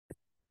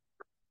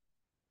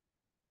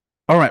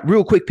All right,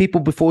 real quick, people,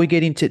 before we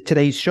get into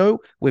today's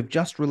show, we've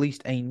just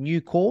released a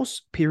new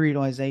course,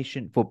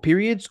 Periodization for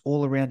Periods,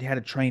 all around how to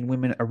train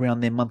women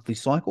around their monthly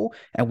cycle,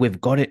 and we've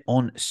got it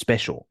on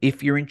special.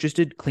 If you're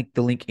interested, click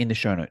the link in the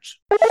show notes.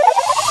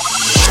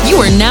 You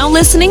are now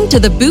listening to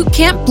the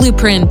Bootcamp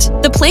Blueprint,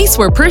 the place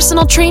where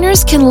personal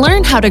trainers can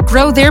learn how to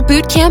grow their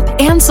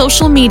bootcamp and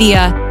social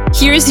media.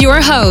 Here's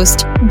your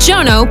host,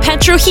 Jono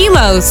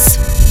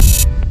Petrohilos.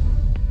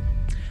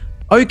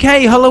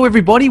 Okay, hello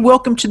everybody.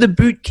 Welcome to the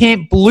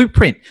Bootcamp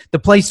Blueprint, the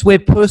place where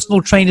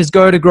personal trainers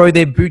go to grow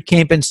their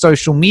bootcamp and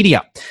social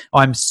media.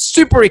 I'm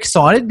super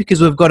excited because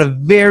we've got a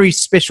very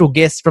special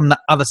guest from the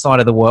other side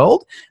of the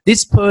world.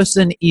 This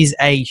person is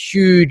a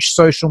huge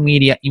social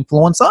media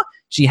influencer.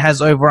 She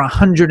has over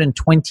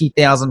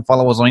 120,000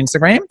 followers on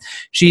Instagram.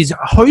 She's a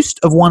host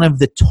of one of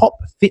the top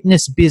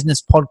fitness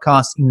business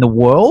podcasts in the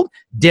world.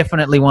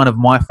 Definitely one of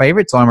my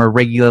favorites. I'm a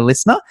regular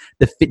listener,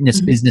 the Fitness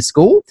Business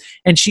School.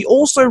 And she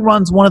also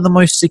runs one of the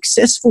most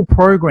successful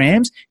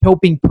programs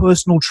helping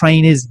personal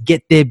trainers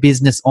get their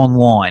business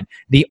online,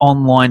 the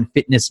Online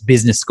Fitness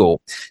Business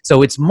School.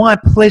 So it's my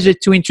pleasure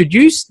to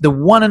introduce the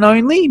one and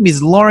only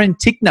Ms. Lauren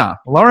Tickner.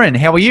 Lauren,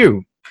 how are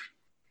you?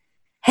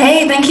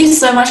 Hey, thank you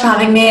so much for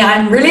having me.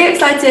 I'm really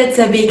excited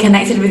to be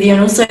connected with you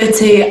and also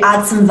to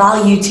add some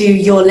value to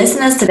your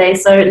listeners today.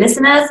 So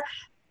listeners,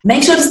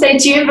 make sure to stay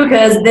tuned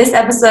because this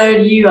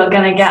episode, you are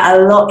going to get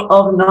a lot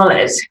of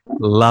knowledge.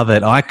 Love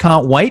it. I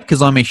can't wait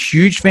because I'm a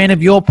huge fan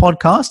of your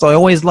podcast. I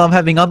always love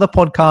having other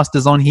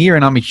podcasters on here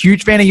and I'm a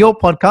huge fan of your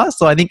podcast.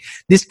 So I think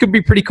this could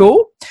be pretty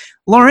cool.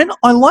 Lauren,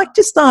 I like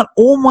to start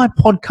all my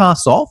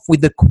podcasts off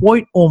with a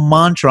quote or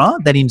mantra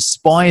that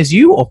inspires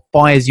you or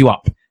fires you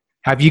up.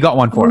 Have you got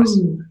one for us?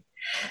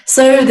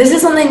 So this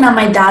is something that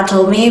my dad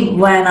told me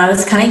when I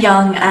was kind of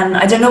young, and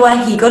I don't know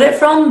where he got it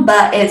from,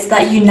 but it's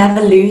that you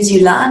never lose,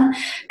 you learn.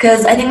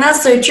 Because I think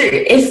that's so true.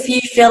 If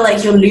you feel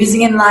like you're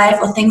losing in life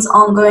or things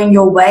aren't going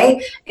your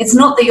way, it's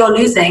not that you're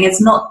losing.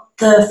 It's not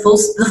the full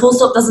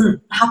stop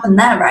doesn't happen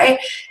there, right?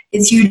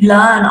 It's you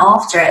learn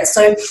after it.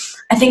 So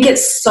I think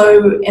it's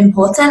so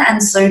important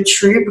and so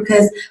true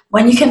because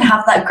when you can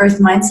have that growth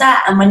mindset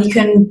and when you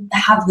can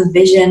have the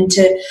vision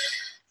to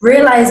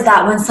realize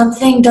that when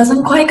something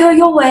doesn't quite go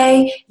your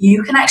way,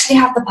 you can actually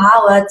have the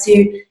power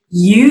to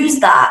use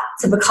that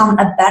to become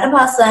a better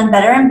person,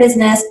 better in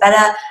business,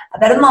 a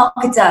better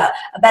marketer,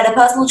 a better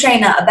personal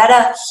trainer, a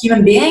better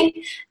human being,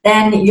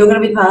 then you're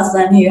going to be the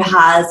person who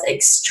has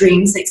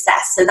extreme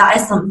success. So that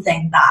is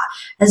something that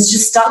has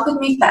just stuck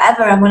with me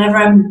forever. And whenever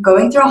I'm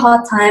going through a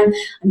hard time,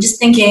 I'm just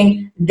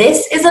thinking,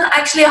 this isn't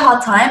actually a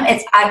hard time.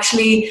 It's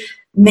actually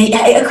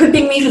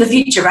equipping me for the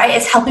future, right?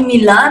 It's helping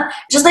me learn.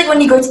 Just like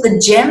when you go to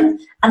the gym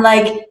and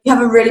like you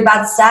have a really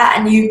bad set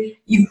and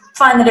you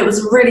find that it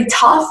was really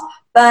tough,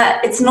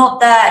 but it's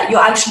not that you're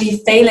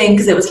actually failing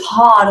because it was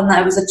hard and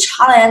that it was a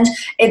challenge.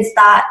 It's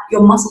that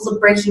your muscles are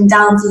breaking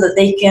down so that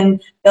they can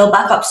build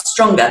back up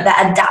stronger.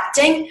 They're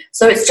adapting.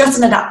 So it's just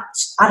an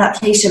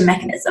adaptation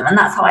mechanism. And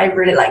that's how I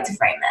really like to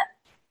frame it.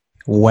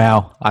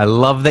 Wow. I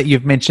love that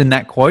you've mentioned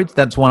that quote.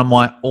 That's one of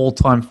my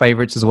all-time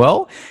favorites as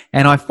well.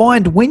 And I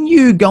find when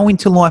you go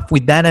into life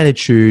with that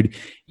attitude,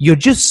 you're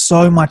just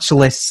so much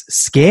less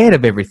scared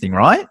of everything,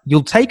 right?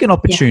 You'll take an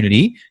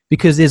opportunity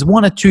because there's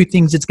one or two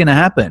things that's going to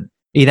happen.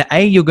 Either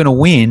A, you're going to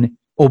win,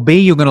 or B,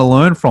 you're going to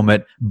learn from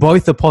it.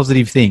 Both are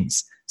positive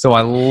things. So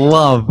I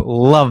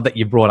love that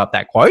you brought up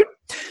that quote.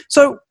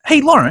 So, hey,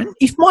 Lauren,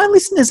 if my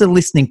listeners are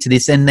listening to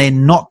this and they're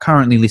not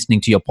currently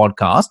listening to your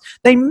podcast,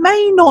 they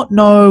may not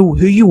know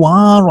who you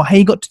are or how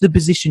you got to the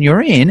position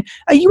you're in.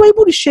 Are you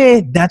able to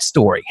share that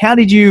story? How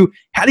did you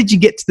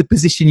get to the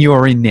position you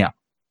are in now?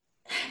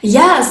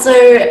 Yeah, so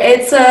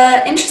it's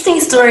an interesting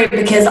story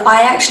because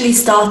I actually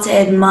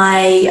started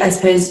I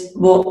suppose,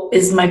 what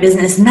is my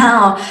business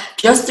now,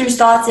 just through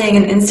starting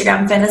an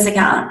Instagram fitness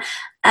account.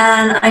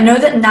 And I know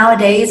that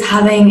nowadays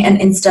having an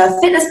Insta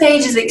fitness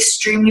page is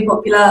extremely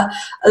popular.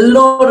 A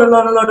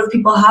lot of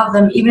people have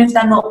them, even if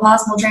they're not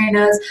personal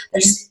trainers,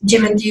 they're just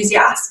gym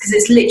enthusiasts, because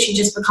it's literally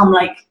just become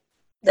like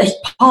a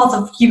part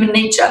of human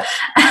nature.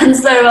 And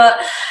so,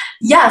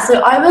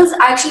 so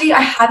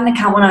I had an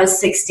account when I was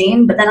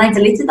 16, but then I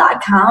deleted that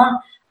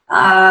account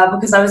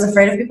because I was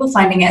afraid of people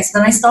finding it. So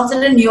then I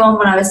started a new one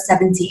when I was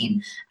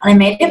 17 and I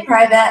made it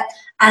private.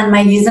 And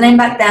my username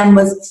back then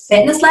was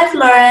Fitness Life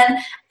Lauren.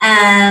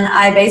 And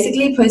I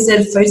basically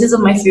posted photos of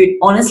my food.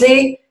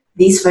 Honestly,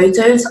 these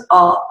photos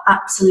are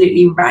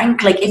absolutely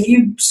rank. Like if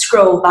you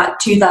scroll back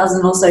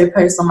 2,000 or so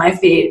posts on my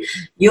feed,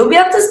 you'll be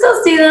able to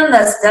still see them.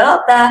 They're still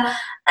up there.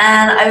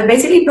 And I would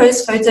basically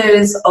post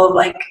photos of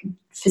like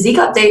physique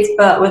updates,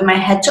 but with my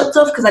head chopped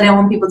off because I didn't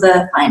want people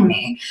to find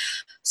me.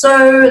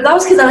 So that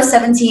was because I was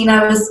 17.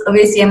 I was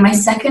obviously in my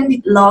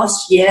second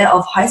last year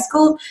of high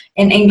school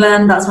in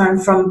England. That's where I'm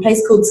from, a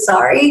place called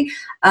Surrey.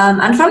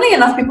 And funnily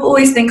enough, people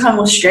always think I'm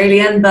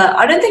Australian, but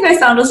I don't think I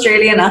sound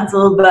Australian at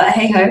all, but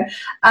hey ho.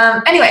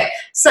 Anyway,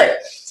 so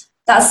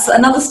that's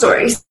another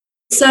story.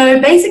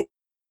 So basically,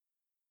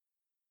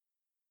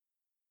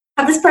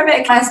 have this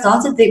private account. I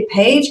started the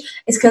page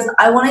is because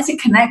I wanted to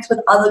connect with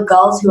other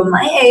girls who are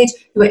my age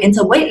who are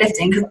into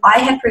weightlifting, because I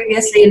had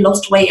previously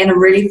lost weight in a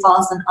really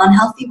fast and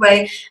unhealthy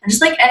way. And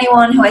just like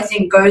anyone who I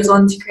think goes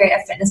on to create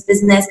a fitness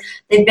business,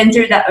 they've been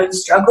through their own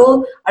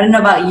struggle. I don't know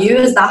about you.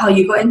 Is that how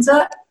you got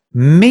into it?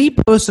 Me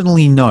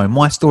personally, no.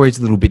 My story is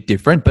a little bit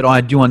different, but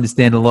I do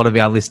understand a lot of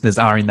our listeners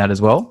are in that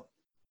as well.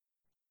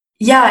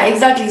 Yeah,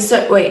 exactly.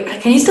 So wait,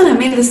 can you still hear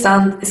me? The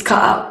sound is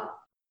cut out.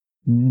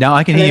 No,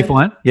 I can hear you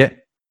fine. Yeah.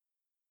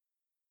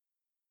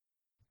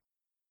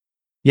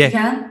 Yeah. You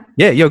can?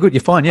 Yeah, you're good.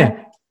 You're fine.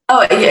 Yeah.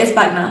 Oh, yeah, it's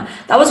back now.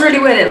 That was really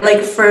weird. It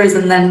like froze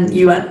and then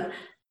you went.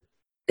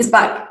 It's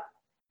back.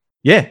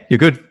 Yeah, you're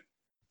good.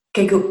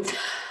 Okay, cool.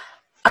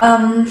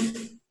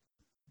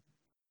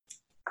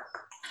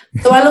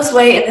 So I lost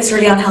weight in this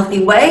really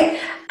unhealthy way.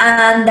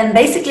 And then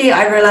basically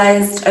I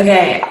realized,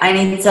 okay, I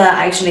need to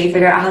actually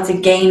figure out how to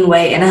gain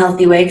weight in a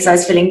healthy way, because I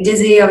was feeling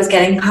dizzy, I was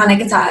getting panic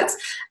attacks.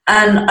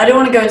 And I don't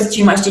want to go into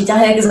too much detail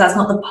here because that's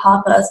not the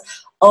purpose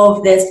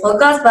of this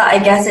podcast, but I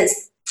guess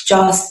it's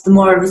just the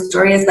moral of the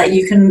story is that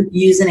you can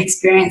use an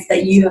experience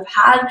that you have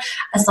had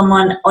as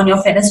someone on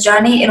your fitness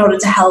journey in order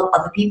to help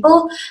other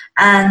people,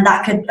 and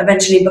that could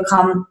eventually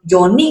become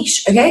your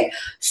niche. Okay,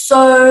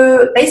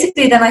 so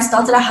basically then I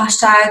started a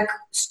hashtag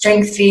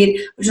strength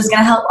feed, which was going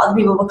to help other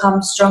people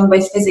become strong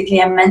both physically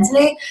and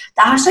mentally.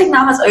 The hashtag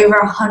now has over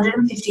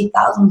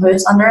 150,000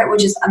 posts under it,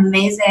 which is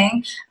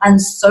amazing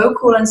and so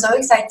cool and so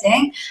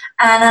exciting.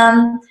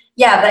 And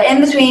yeah, but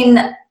in between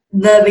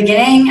the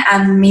beginning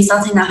and me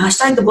starting that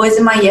hashtag, the boys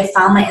in my year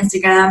found my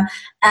Instagram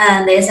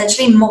and they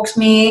essentially mocked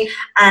me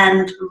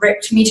and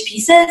ripped me to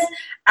pieces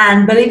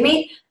and bullied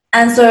me.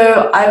 And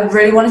so I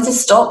really wanted to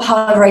stop.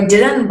 However, I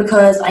didn't,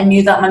 because I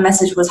knew that my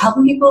message was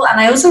helping people.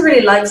 And I also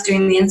really liked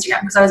doing the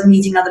Instagram because I was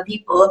meeting other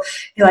people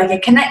who I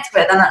could connect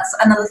with. And that's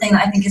another thing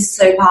that I think is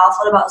so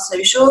powerful about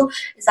social,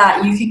 is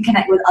that you can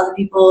connect with other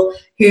people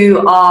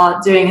who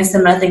are doing a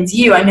similar thing to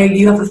you. I know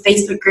you have a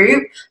Facebook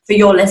group for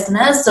your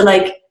listeners. So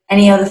like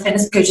any other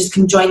fitness coaches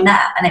can join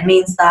that, and it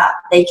means that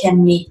they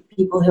can meet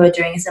people who are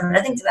doing a similar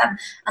thing to them.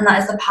 And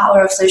that is the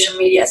power of social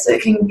media. So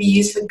it can be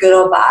used for good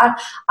or bad.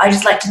 I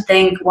just like to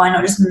think, why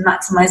not just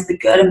maximize the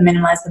good and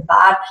minimize the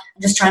bad,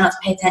 and just try not to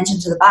pay attention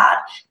to the bad?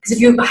 Because if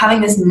you're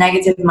having this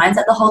negative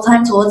mindset the whole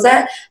time towards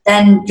it,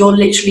 then you're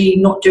literally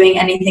not doing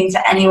anything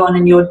for anyone,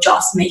 and you're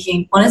just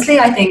making, honestly,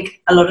 I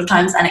think a lot of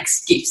times an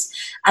excuse.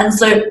 And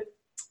so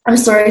I'm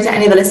sorry to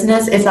any of the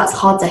listeners if that's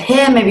hard to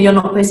hear. Maybe you're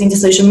not posting to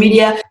social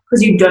media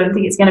because you don't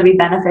think it's going to be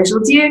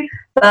beneficial to you,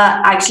 but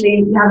actually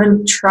you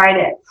haven't tried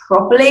it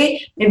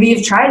properly. Maybe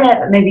you've tried it,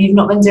 but maybe you've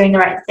not been doing the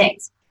right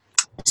things.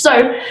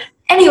 So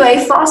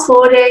anyway, fast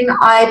forwarding,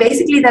 I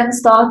basically then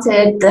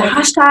started the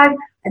hashtag.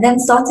 I then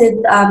started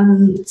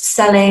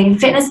selling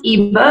fitness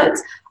ebooks,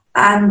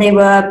 and they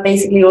were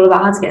basically all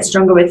about how to get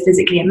stronger with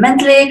physically and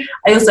mentally.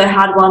 I also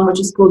had one which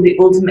is called the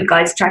Ultimate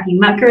Guide to Tracking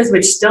Macros,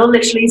 which still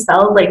literally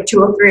sells like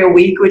 2 or 3 a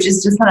week, which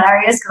is just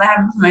hilarious because I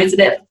haven't promoted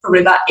it for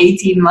probably about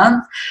 18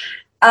 months.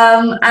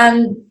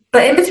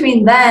 But in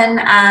between then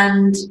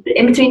and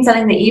in between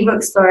selling the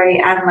ebook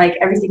story and like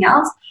everything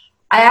else,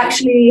 I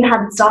actually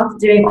had started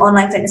doing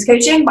online fitness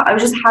coaching, but I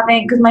was just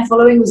having, because my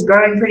following was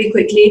growing pretty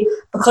quickly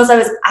because I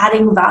was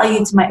adding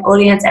value to my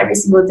audience every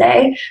single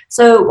day.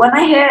 So when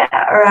I hit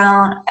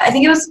around, I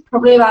think it was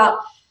probably about,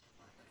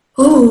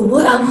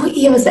 what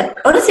year was it?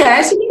 Honestly, I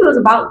actually think it was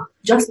about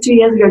just 2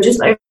 years ago,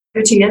 just over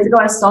 2 years ago,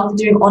 I started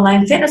doing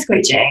online fitness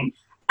coaching.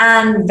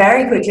 And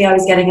very quickly, I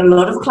was getting a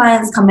lot of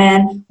clients come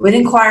in with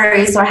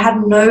inquiries. So I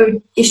had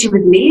no issue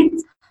with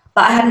leads.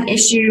 But I had an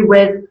issue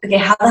with, okay,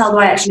 how the hell do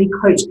I actually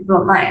coach people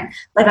online?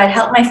 Like, I'd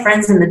help my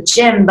friends in the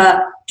gym,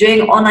 but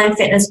doing online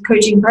fitness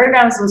coaching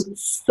programs was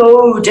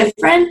so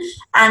different.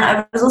 And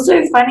I was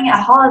also finding it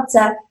hard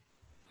to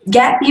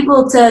get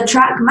people to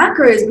track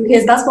macros,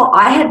 because that's what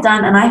I had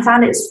done and I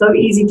found it so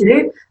easy to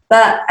do.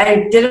 But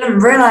I didn't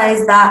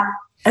realize that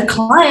a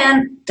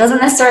client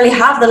doesn't necessarily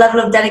have the level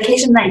of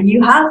dedication that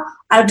you have,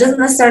 and doesn't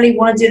necessarily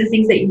want to do the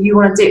things that you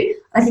want to do.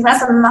 I think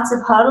that's a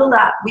massive hurdle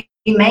that we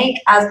make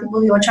as people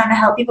who are trying to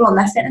help people on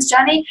their fitness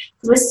journey,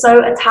 because we're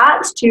so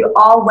attached to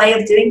our way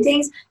of doing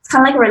things. It's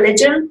kind of like a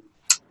religion.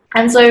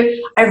 And so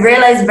I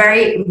realized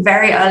very,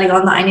 very early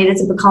on that I needed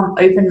to become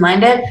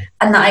open-minded,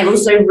 and that I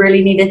also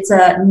really needed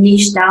to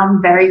niche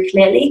down very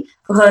clearly,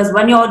 because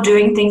when you're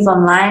doing things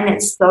online,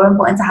 it's so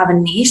important to have a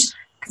niche,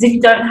 because if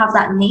you don't have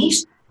that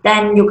niche,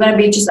 then you're going to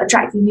be just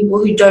attracting people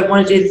who don't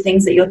want to do the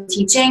things that you're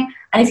teaching.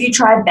 And if you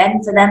try to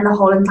bend for them the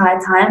whole entire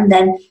time,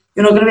 then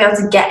you're not going to be able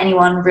to get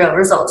anyone real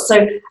results.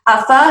 So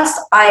at first,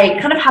 I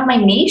kind of had my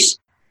niche,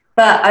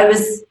 but I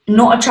was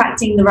not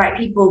attracting the right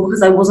people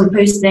because I wasn't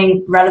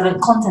posting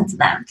relevant content to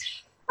them.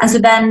 And so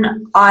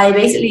then I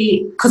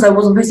basically, because I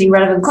wasn't posting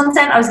relevant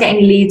content, I was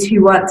getting leads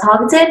who weren't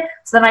targeted.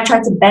 So then I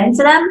tried to bend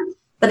to them.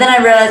 But then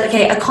I realized,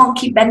 okay, I can't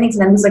keep bending to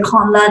them because I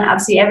can't learn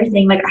absolutely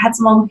everything. Like, I had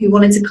someone who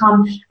wanted to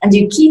come and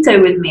do keto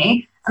with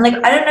me. And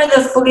like, I don't know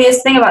the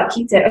funniest thing about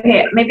keto.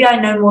 Okay, maybe I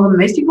know more than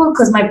most people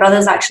because my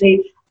brother's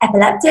actually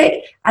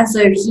epileptic. And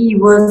so he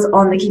was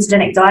on the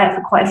ketogenic diet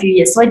for quite a few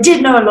years. So I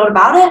did know a lot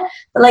about it,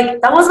 but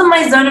like that wasn't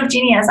my zone of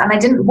genius, and I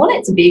didn't want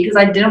it to be because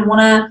I didn't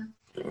want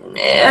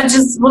to, I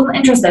just wasn't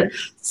interested.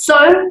 So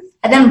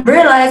I then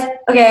realized,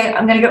 okay,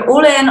 I'm going to go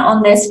all in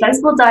on this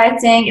flexible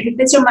dieting, if it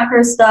fits your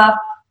macro stuff,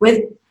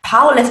 with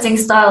powerlifting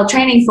style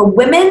training for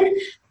women.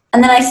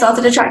 And then I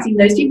started attracting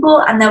those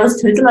people, and there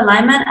was total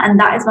alignment. And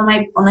that is when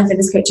my online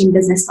fitness coaching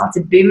business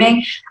started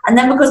booming. And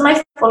then because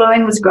my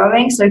following was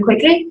growing so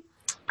quickly,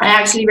 I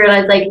actually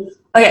realized, like,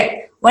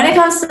 okay, when it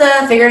comes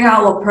to figuring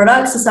out what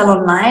products to sell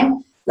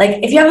online,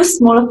 like if you have a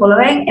smaller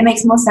following, it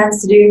makes more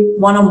sense to do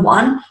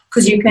one-on-one,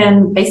 because you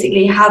can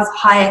basically have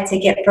higher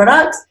ticket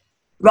products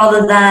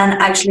rather than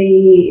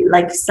actually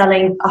like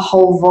selling a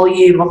whole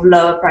volume of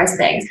lower price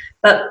things.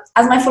 But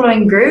as my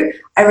following grew,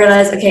 I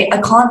realized, okay, I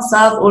can't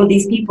serve all of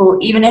these people,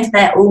 even if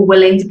they're all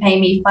willing to pay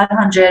me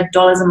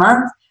 $500 a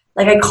month.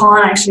 Like I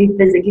can't actually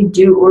physically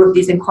do all of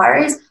these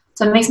inquiries.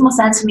 So it makes more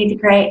sense for me to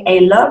create a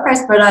lower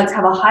price product,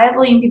 have a higher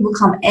volume people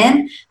come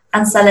in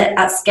and sell it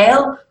at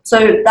scale.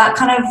 So that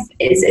kind of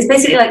is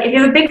basically like, if you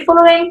have a big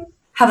following,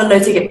 have a low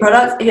ticket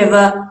product. If you have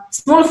a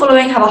smaller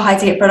following, have a high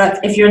ticket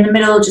product. If you're in the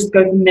middle, just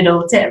go from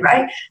middle tier,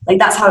 right? Like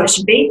that's how it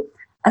should be.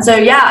 And so,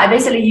 yeah, I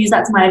basically use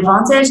that to my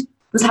advantage,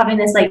 was having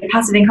this like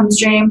passive income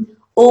stream,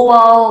 all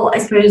while I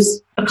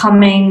suppose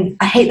becoming,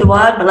 I hate the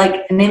word, but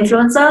like an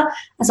influencer.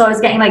 And so I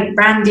was getting like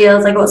brand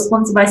deals. I got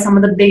sponsored by some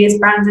of the biggest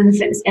brands in the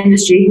fitness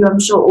industry, who I'm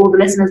sure all the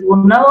listeners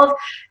will know of.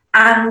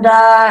 And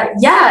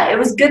yeah, it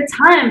was good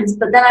times.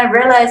 But then I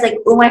realized like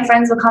all my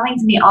friends were coming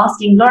to me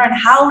asking, Lauren,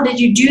 how did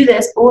you do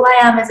this? All I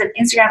am is an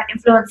Instagram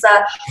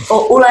influencer,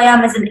 or all I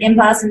am is an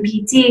in-person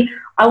PT.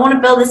 I want to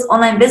build this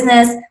online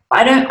business, but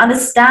I don't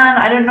understand.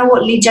 I don't know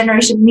what lead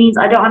generation means.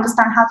 I don't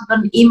understand how to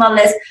build an email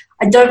list.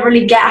 I don't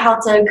really get how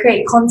to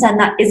create content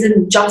that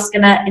isn't just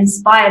going to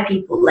inspire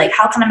people. Like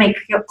how can I make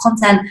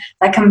content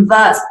that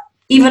converts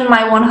even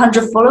my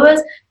 100 followers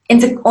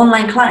into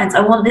online clients?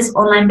 I want this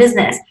online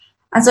business.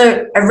 And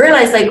so I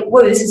realized like,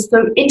 whoa, this is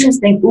so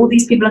interesting. All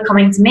these people are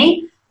coming to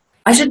me.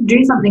 I should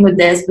do something with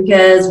this,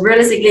 because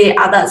realistically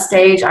at that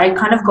stage, I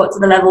kind of got to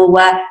the level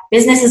where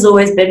business has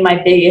always been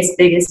my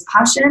biggest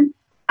passion.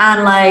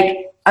 And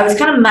like, I was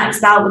kind of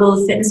maxed out with all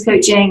the fitness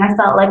coaching. I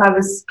felt like I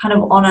was kind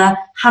of on a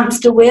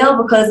hamster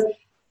wheel because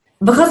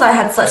I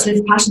had such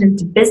this passion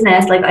into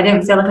business. Like I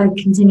didn't feel like I could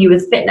continue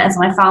with fitness.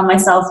 And I found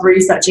myself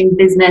researching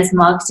business,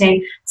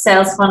 marketing,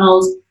 sales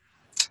funnels,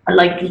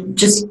 like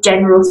just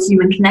general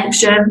human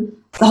connection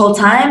the whole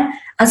time.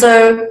 And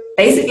so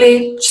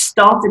basically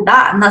started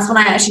that. And that's when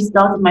I actually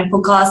started my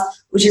podcast,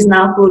 which is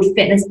now called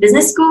Fitness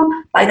Business School.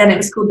 Back then it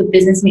was called the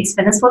Business Meets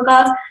Fitness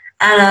Podcast.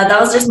 And that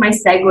was just my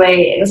segue.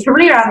 It was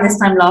probably around this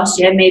time last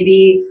year,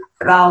 maybe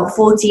about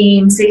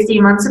 16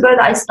 months ago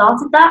that I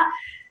started that.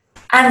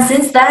 And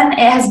since then, it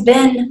has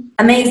been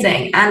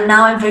amazing. And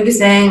now I'm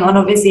focusing on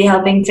obviously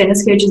helping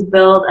fitness coaches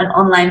build an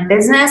online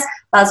business.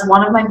 That's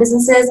one of my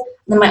businesses.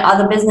 And then my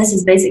other business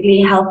is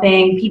basically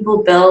helping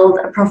people build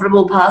a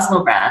profitable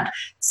personal brand.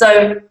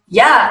 So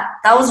yeah,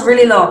 that was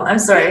really long. I'm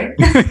sorry.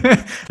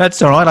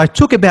 That's all right. I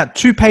took about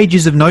 2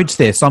 pages of notes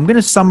there. So I'm going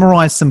to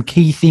summarize some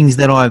key things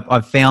that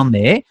I've found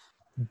there.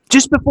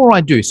 Just before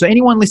I do, so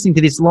anyone listening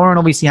to this, Lauren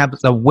obviously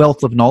has a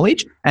wealth of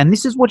knowledge, and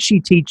this is what she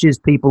teaches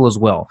people as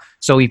well.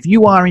 So if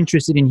you are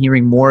interested in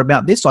hearing more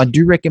about this, I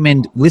do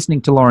recommend listening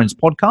to Lauren's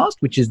podcast,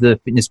 which is the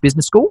Fitness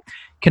Business School.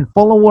 You can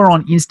follow her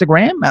on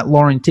Instagram at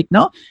Lauren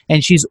Tickner,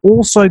 and she's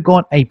also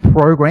got a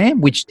program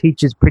which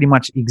teaches pretty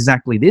much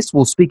exactly this.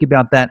 We'll speak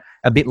about that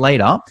a bit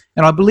later.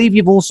 And I believe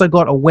you've also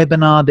got a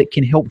webinar that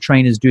can help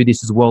trainers do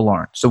this as well,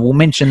 Lauren. So we'll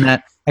mention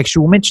that.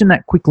 Actually, we'll mention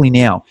that quickly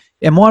now.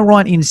 Am I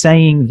right in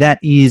saying that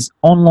is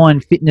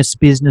Online Fitness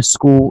Business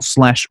School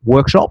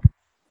 /workshop?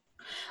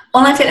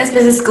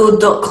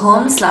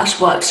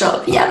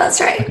 onlinefitnessbusinessschool.com/workshop. Yeah,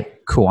 that's right.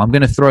 Cool. I'm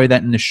going to throw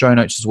that in the show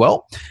notes as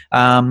well.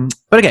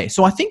 But okay,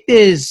 so I think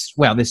there's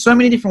so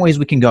many different ways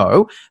we can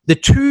go. The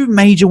 2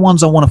 major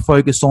ones I want to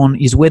focus on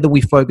is whether we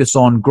focus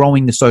on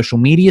growing the social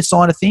media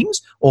side of things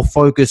or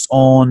focus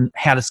on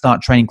how to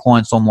start training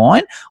clients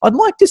online. I'd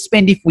like to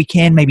spend, if we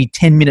can, maybe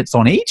 10 minutes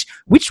on each.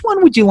 Which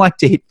one would you like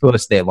to hit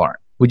first there, Lauren?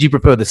 Would you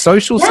prefer the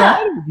social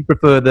side, or would you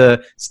prefer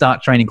the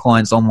start training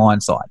clients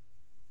online side?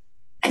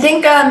 I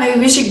think maybe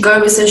we should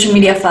go with social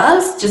media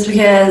first, just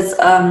because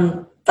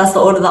that's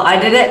the order that I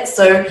did it,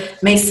 so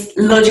it makes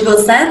logical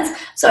sense.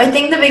 So I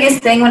think the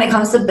biggest thing when it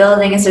comes to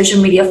building a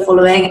social media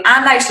following and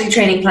actually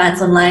training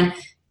clients online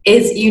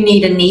is you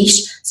need a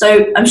niche.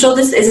 So I'm sure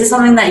is this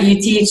something that you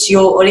teach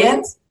your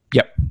audience?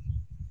 Yep.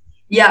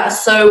 Yeah,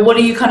 so what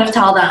do you kind of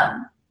tell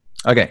them?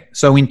 Okay,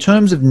 so in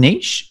terms of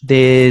niche,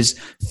 there's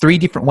 3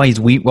 different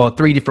ways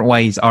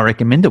I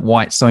recommend it,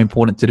 why it's so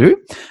important to do.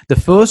 The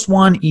first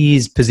one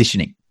is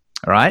positioning.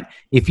 All right.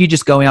 If you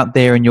just go out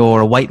there and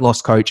you're a weight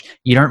loss coach,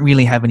 you don't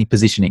really have any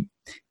positioning.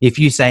 If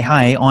you say,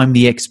 hey, I'm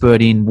the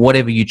expert in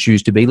whatever you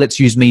choose to be, let's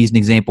use me as an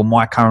example.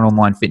 My current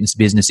online fitness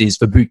business is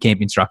for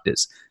bootcamp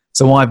instructors.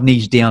 So I've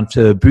niched down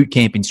to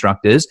bootcamp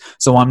instructors.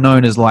 So I'm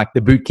known as like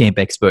the bootcamp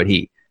expert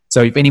here.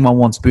 So if anyone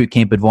wants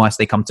bootcamp advice,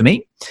 they come to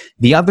me.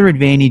 The other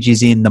advantage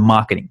is in the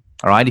marketing.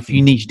 All right. If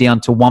you niche down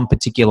to one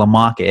particular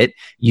market,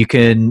 you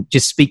can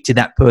just speak to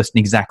that person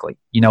exactly.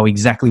 You know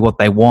exactly what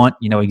they want.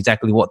 You know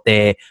exactly what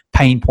their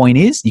pain point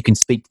is. You can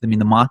speak to them in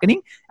the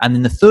marketing. And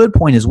then the third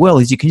point as well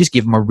is you can just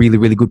give them a really,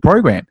 really good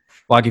program.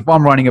 Like if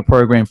I'm running a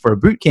program for a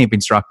bootcamp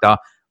instructor,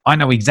 I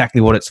know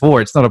exactly what it's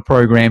for. It's not a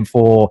program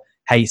for,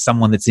 hey,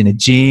 someone that's in a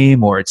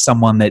gym or it's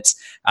someone that's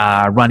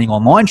running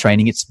online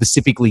training. It's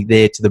specifically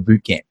there to the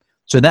bootcamp.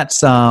 So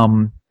that's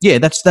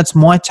that's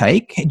my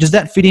take. Does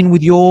that fit in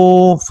with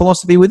your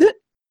philosophy with it?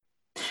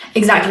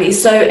 Exactly.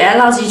 So it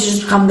allows you to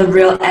just become the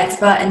real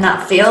expert in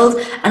that field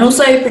and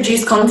also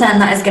produce content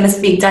that is going to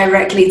speak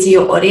directly to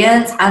your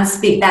audience and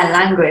speak their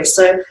language.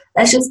 So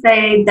let's just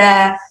say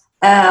they're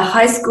a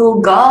high school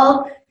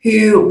girl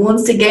who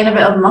wants to gain a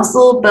bit of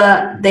muscle,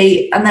 but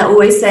they're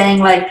always saying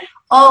like,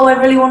 oh, I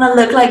really want to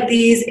look like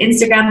these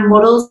Instagram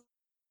models.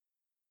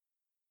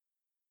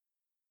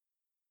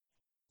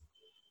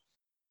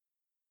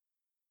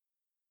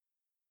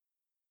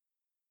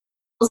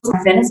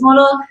 Fitness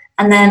model,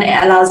 and then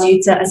it allows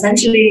you to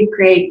essentially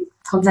create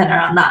content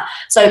around that.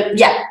 So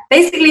yeah,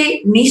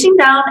 basically niching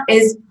down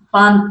is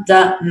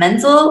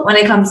fundamental when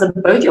it comes to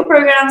both your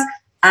programs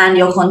and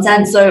your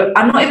content. So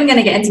I'm not even going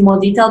to get into more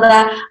detail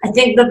there. I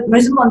think the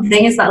most important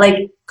thing is that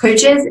like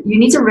coaches, you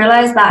need to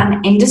realize that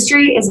an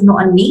industry is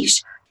not a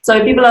niche.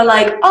 So people are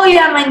like, oh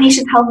yeah, my niche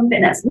is health and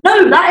fitness.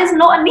 No, that is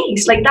not a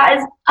niche. Like that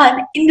is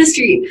an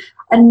industry.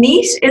 A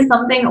niche is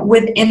something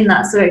within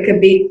that. So it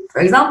could be,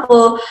 for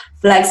example,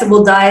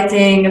 flexible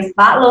dieting,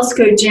 fat loss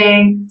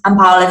coaching, and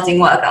powerlifting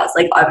workouts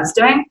like I was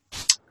doing.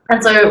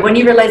 And so when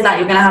you realize that,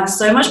 you're going to have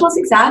so much more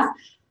success.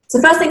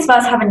 So first things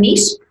first, have a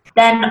niche.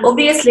 Then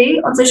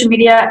obviously on social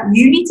media,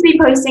 you need to be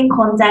posting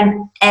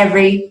content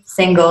every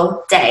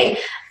single day.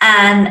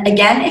 And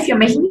again, if you're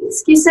making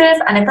excuses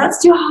and if that's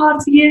too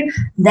hard for you,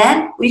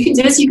 then what you can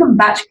do is you can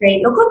batch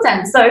create your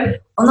content. So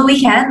on the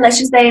weekend, let's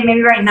just say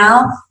maybe right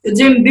now you're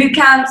doing boot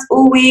camps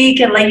all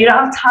week and like you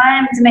don't have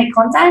time to make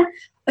content.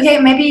 Okay,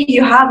 maybe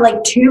you have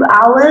like 2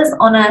 hours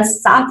on a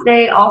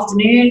Saturday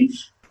afternoon,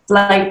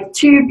 like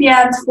 2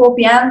 p.m. to 4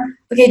 p.m.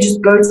 Okay, just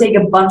go take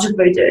a bunch of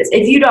photos.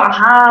 If you don't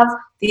have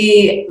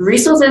the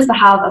resources to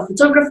have a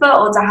photographer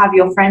or to have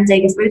your friend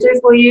take a photo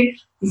for you,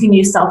 you can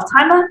use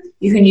self-timer.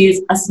 You can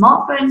use a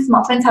smartphone.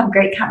 Smartphones have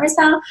great cameras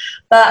now.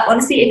 But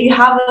honestly, if you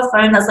have a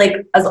phone that's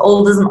like as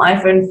old as an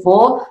iPhone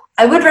 4,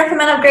 I would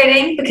recommend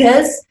upgrading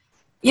because,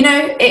 you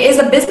know, it is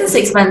a business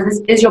expense.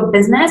 This is your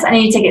business and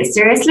you take it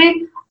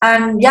seriously.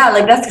 And yeah,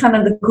 like that's kind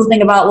of the cool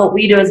thing about what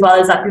we do as well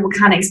is that people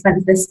can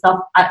expense this stuff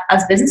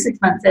as business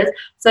expenses.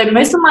 So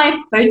most of my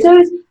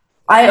photos,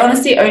 I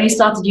honestly only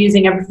started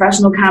using a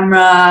professional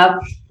camera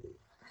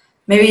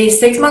maybe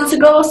 6 months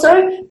ago or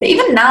so. But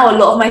even now, a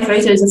lot of my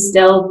photos are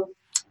still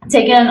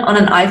taken on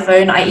an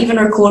iPhone. I even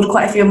record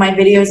quite a few of my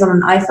videos on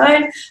an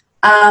iPhone.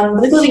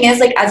 But the cool thing is,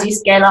 like, as you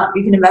scale up,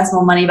 you can invest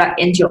more money back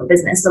into your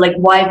business. So, like,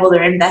 why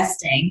bother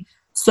investing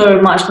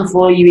so much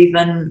before you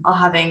even are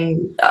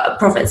having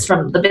profits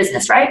from the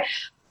business, right?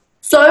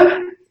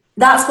 So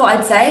that's what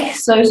I'd say.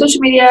 So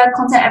social media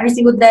content every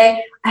single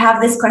day. I have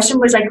this question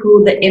which I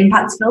call the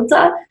impact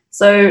filter.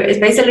 So it's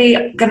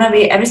basically going to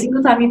be every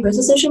single time you post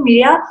on social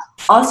media,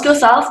 ask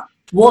yourself,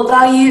 what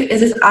value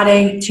is this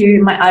adding to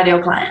my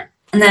ideal client?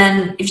 And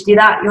then if you do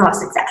that, you'll have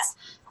success.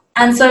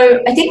 And so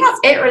I think that's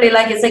it really.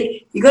 Like, it's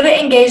like, you got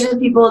to engage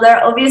with people. There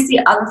are obviously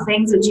other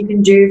things that you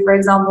can do, for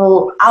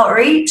example,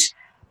 outreach,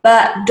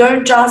 but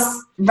don't just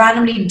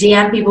randomly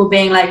DM people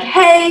being like,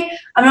 hey,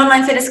 I'm an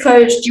online fitness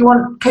coach. Do you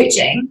want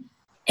coaching?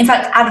 In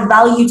fact, add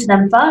value to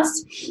them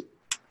first.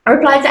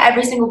 Reply to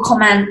every single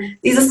comment.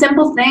 These are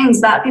simple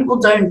things that people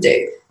don't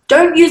do.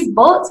 Don't use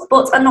bots.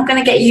 Bots are not going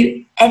to get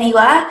you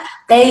anywhere.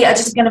 They're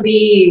just going to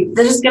be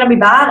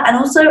bad. And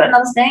also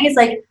another thing is,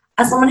 like,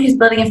 as someone who's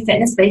building a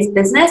fitness-based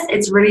business,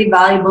 it's really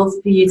valuable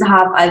for you to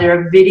have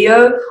either a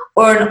video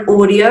or an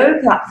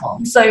audio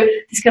platform. So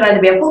this could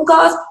either be a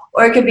podcast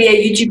or it could be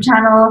a YouTube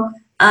channel.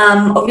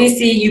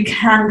 Obviously, you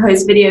can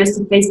post videos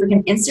to Facebook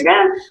and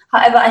Instagram.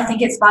 However, I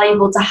think it's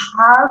valuable to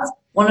have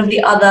one of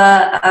the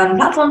other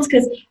platforms,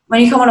 because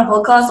when you come on a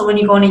podcast or when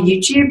you go on a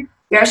YouTube,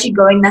 you're actually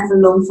going there for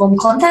long form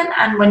content.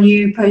 And when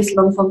you post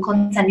long form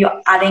content,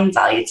 you're adding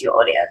value to your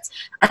audience.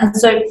 And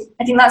so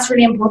I think that's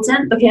really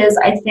important, because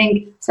I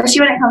think,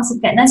 especially when it comes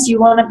to fitness, you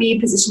want to be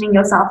positioning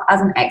yourself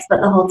as an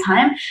expert the whole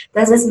time.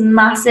 There's this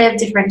massive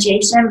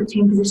differentiation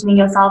between positioning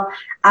yourself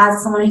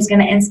as someone who's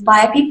going to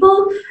inspire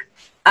people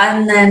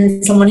and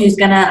then someone who's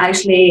going to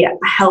actually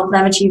help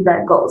them achieve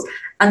their goals.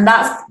 And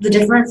that's the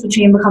difference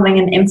between becoming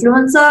an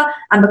influencer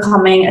and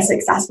becoming a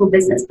successful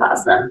business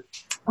person.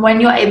 When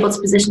you're able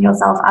to position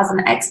yourself as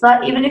an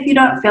expert, even if you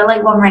don't feel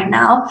like one right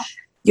now,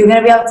 you're going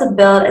to be able to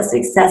build a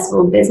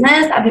successful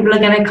business and people are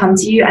going to come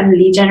to you, and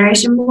lead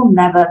generation will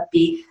never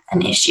be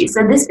an issue.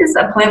 So this is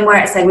a point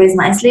where it segues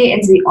nicely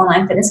into the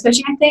online fitness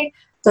coaching, I think.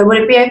 So would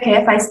it be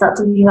okay if I start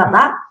talking about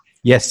that?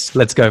 Yes,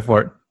 let's go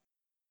for it.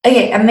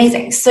 Okay,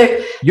 amazing. So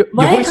your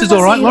voice is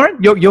all right, Lauren?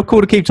 You're cool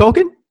to keep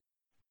talking?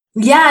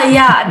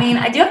 Yeah. I mean,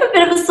 I do have a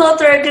bit of a sore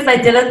throat because I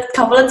did a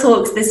couple of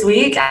talks this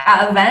week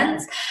at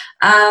events,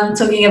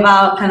 talking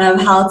about kind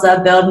of how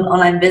to build an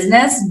online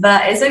business,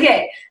 but it's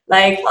okay.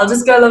 Like, I'll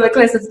just go a little bit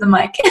closer to the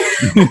mic.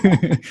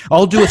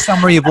 I'll do a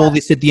summary of all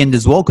this at the end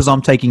as well because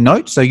I'm taking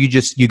notes. So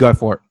you go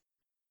for it.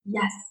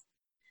 Yes.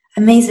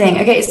 Amazing.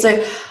 Okay,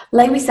 so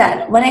like we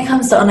said, when it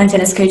comes to online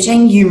fitness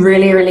coaching, you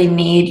really, really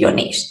need your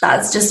niche.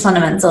 That's just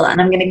fundamental, and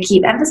I'm going to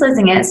keep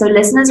emphasizing it. So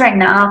listeners right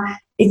now,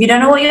 if you don't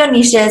know what your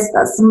niche is,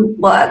 that's some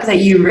work that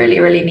you really,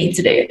 really need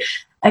to do.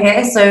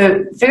 Okay,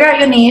 so figure out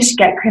your niche,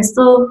 get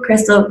crystal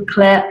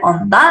clear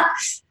on that,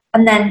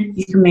 and then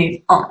you can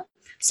move on.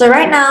 So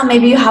right now,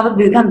 maybe you have a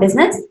bootcamp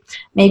business,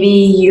 maybe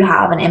you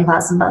have an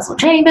in-person personal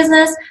training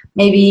business,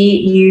 maybe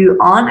you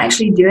aren't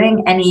actually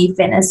doing any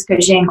fitness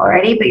coaching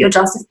already, but you're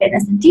just a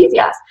fitness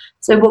enthusiast.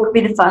 So what could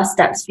be the first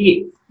steps for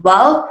you?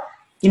 Well,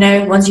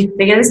 once you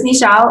figure this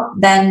niche out,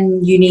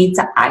 then you need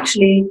to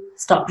actually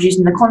start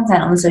producing the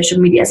content on the social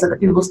media so that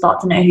people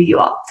start to know who you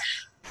are.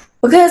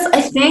 Because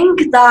I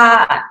think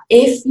that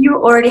if you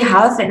already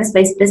have a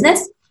fitness-based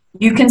business,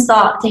 you can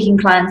start taking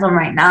clients on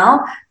right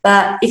now.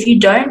 But if you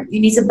don't, you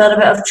need to build a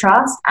bit of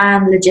trust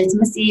and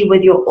legitimacy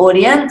with your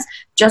audience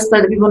just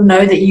so that people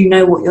know that you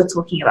know what you're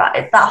talking about.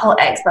 It's that whole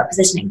expert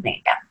positioning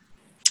thing again.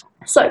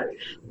 So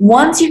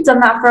once you've done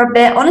that for a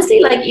bit, honestly,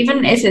 like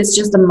even if it's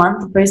just a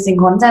month of posting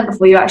content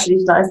before you actually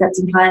start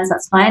accepting clients,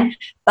 that's fine.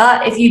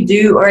 But if you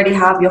do already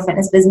have your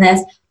fitness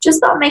business, just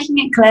start making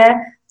it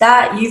clear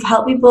that you've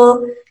helped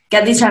people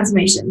get these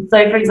transformations.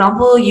 So for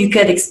example, you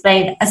could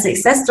explain a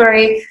success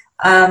story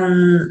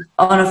on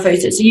a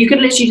photo. So you could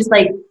literally just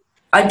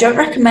I don't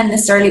recommend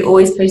necessarily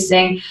always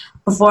posting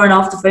before and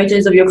after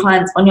photos of your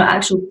clients on your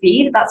actual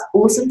feed. That's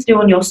awesome to do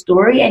on your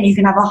story, and you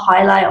can have a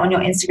highlight on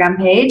your Instagram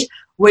page,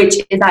 which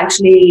is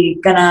actually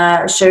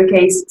gonna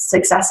showcase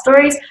success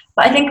stories.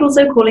 But I think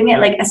also calling it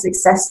like a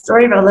success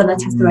story rather than a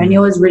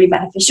testimonial is really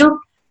beneficial,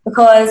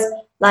 because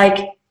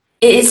it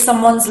is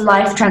someone's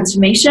life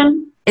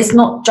transformation. It's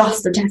not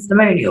just a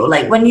testimonial.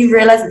 Like when you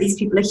realize that these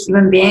people are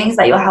human beings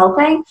that you're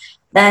helping,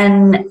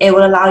 then it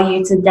will allow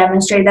you to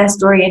demonstrate their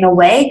story in a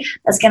way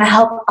that's going to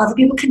help other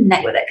people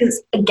connect with it.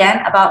 Because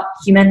again, about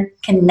human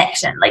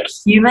connection, like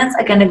humans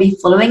are going to be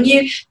following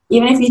you.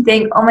 Even if you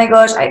think, oh my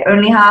gosh, I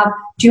only have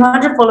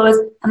 200 followers.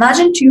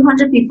 Imagine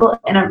 200 people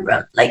in a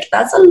room. Like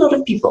that's a lot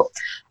of people.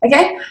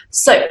 Okay.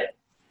 So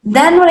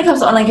then when it comes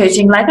to online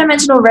coaching, like I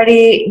mentioned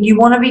already, you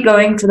want to be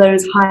going for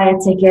those higher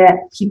ticket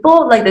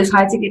people, like those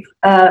higher ticket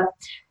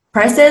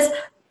prices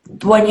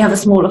when you have a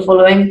smaller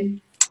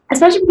following,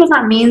 especially because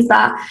that means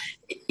that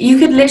you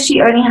could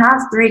literally only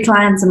have 3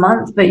 clients a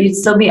month, but you'd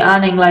still be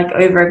earning like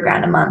over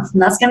 $1,000 a month.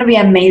 And that's going to be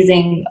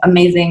amazing,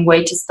 amazing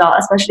way to start,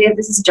 especially if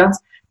this is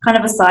just kind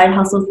of a side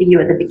hustle for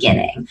you at the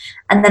beginning.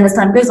 And then as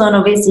time goes on,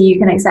 obviously you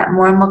can accept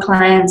more and more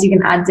clients. You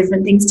can add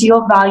different things to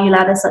your value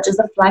ladder, such as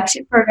the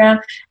flagship program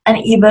and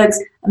ebooks,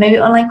 and maybe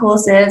online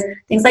courses,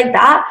 things like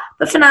that.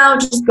 But for now,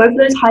 just go for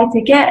those high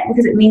ticket,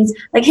 because it means,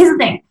 like, here's the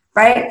thing,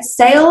 right?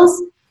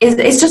 Sales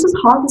it's just as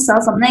hard to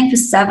sell something for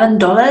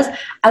 $7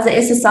 as it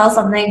is to sell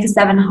something for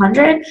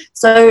 $700.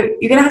 So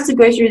you're going to have to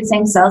go through the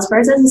same sales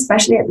process,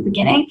 especially at the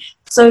beginning.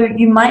 So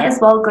you might as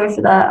well go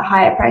for the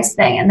higher price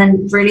thing and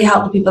then really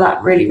help the people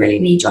that really, really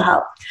need your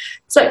help.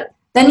 So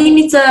then you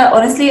need to,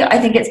 honestly, I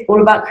think it's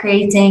all about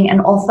creating an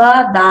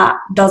offer that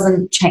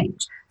doesn't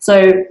change.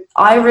 So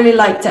I really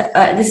like to,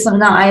 this is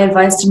something that I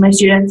advise to my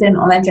students in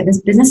Online Fitness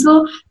Business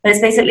School, but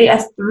it's basically a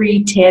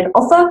 3-tiered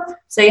offer.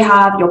 So you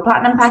have your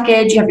platinum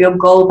package, you have your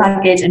gold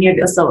package, and you have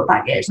your silver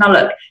package. Now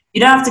look, you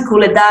don't have to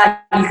call it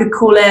that. You could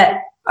call it,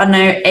 I don't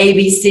know,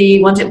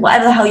 ABC,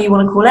 whatever the hell you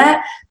want to call it,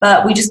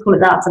 but we just call it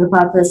that for the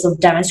purpose of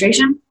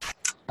demonstration.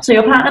 So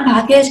your platinum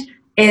package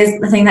is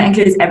the thing that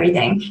includes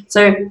everything.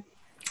 So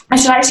I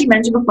should actually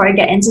mention before I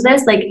get into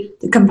this, like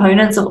the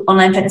components of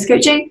online fitness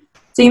coaching.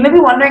 So you may be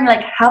wondering,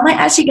 like, how am I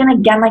actually going to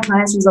get my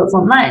clients' results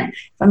online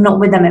if I'm not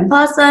with them in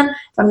person,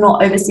 if I'm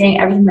not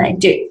overseeing everything that I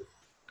do?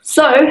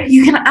 So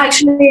you can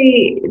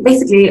actually,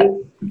 basically,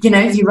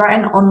 you write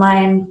an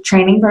online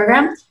training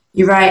program,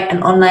 you write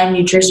an online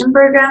nutrition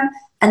program,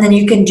 and then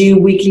you can do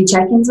weekly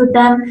check-ins with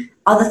them.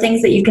 Other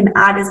things that you can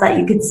add is that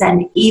you could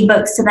send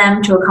ebooks to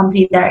them to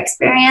accompany their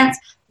experience.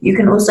 You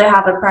can also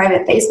have a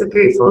private Facebook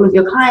group for all of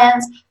your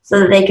clients so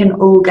that they can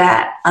all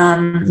get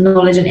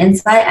knowledge and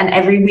insight. And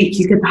every week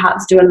you could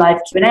perhaps do a live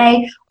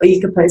Q&A, or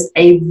you could post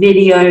a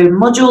video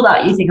module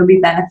that you think will be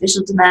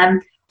beneficial to them.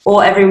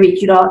 Or every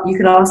week you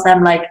could ask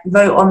them, like,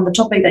 vote on the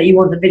topic that you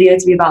want the video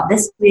to be about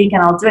this week,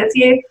 and I'll do it for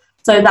you.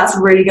 So that's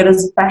really good,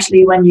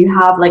 especially when you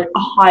have like a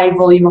high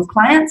volume of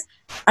clients.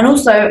 And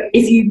also,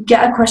 if you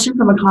get a question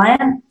from a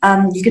client,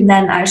 you can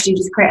then actually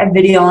just create a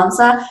video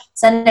answer,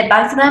 send it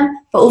back to them.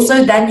 But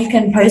also then you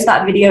can post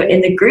that video in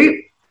the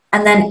group,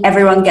 and then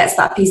everyone gets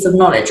that piece of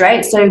knowledge,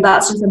 right? So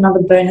that's just another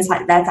bonus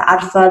hack there to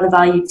add further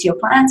value to your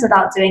clients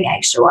without doing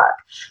extra work.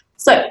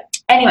 So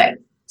anyway,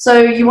 so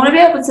you want to be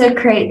able to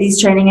create these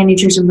training and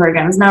nutrition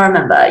programs. Now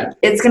remember,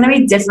 it's going to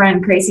be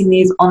different creating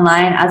these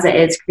online as it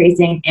is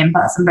creating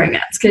in-person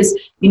programs, because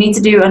you need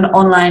to do an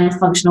online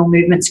functional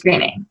movement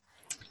screening.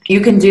 You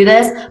can do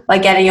this by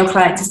getting your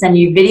client to send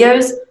you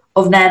videos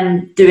of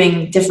them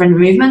doing different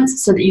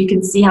movements so that you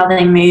can see how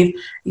they move.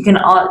 You can,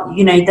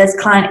 there's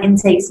client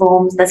intake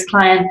forms, there's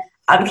client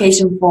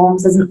application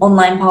forms, there's an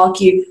online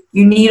park. You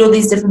need all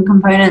these different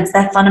components.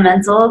 They're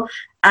fundamental.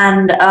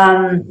 And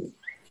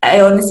I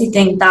honestly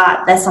think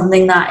that there's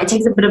something that it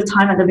takes a bit of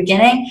time at the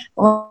beginning.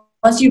 But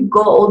once you've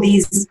got all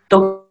these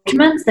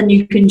documents, then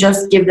you can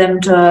just give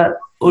them to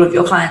all of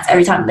your clients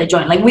every time they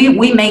join. Like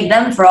we make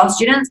them for our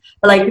students,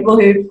 but like people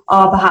who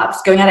are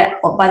perhaps going at it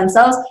by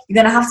themselves, you're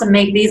going to have to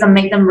make these and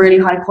make them really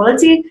high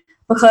quality,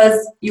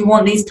 because you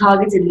want these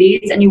targeted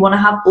leads and you want to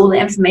have all the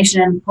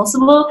information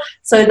possible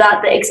so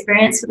that the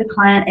experience for the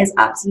client is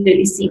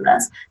absolutely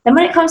seamless. Then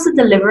when it comes to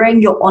delivering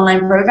your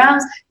online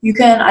programs, you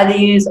can either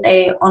use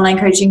a online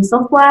coaching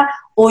software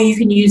or you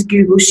can use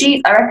Google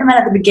Sheets. I recommend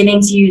at the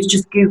beginning to use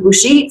just Google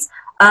Sheets.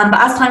 But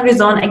as time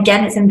goes on,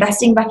 again, it's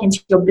investing back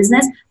into your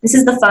business. This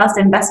is the first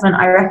investment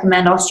I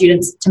recommend our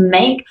students to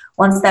make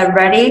once they're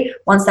ready,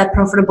 once they're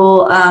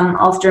profitable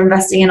after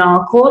investing in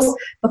our course,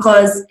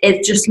 because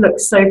it just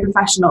looks so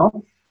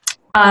professional.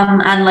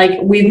 And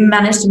like we've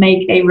managed to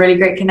make a really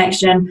great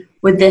connection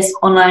with this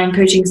online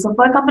coaching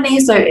software company.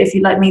 So if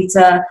you'd like me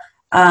to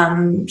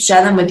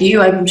share them with you,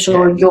 I'm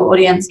sure your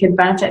audience could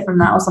benefit from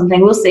that or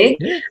something. We'll see.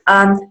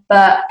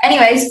 But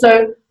anyway,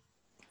 so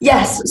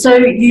yes, so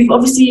you've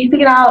obviously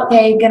figured out,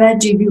 okay, I'm going to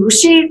do Google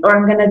Sheets or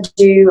I'm going to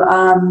do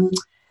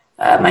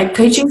my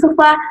coaching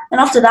software.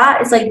 And after that,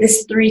 it's like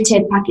this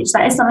 3-tiered package.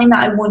 That is something that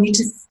I want you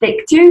to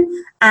stick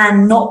to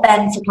and not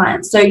bend for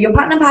clients. So your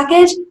platinum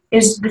package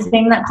is the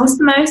thing that costs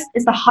the most,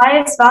 is the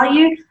highest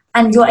value,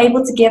 and you're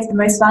able to give the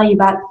most value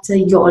back to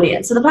your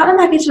audience. So the platinum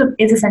package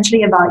is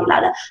essentially a value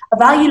ladder. A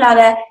value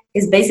ladder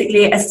is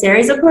basically a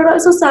series of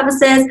products or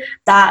services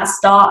that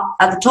start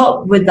at the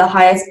top with the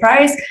highest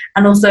price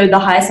and also the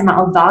highest amount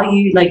of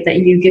value like that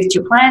you give to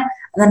your client.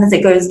 And then as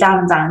it goes down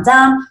and down and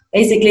down,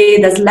 basically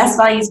there's less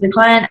value to the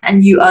client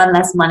and you earn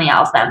less money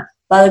out of them.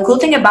 But the cool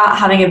thing about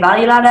having a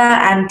value ladder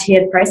and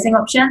tiered pricing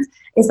options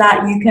is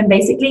that you can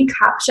basically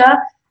capture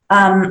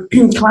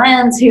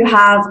clients who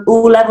have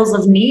all levels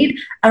of need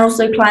and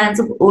also clients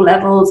of all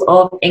levels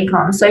of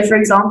income. So for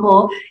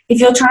example,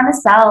 if you're trying to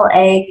sell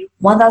a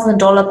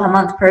 $1,000 per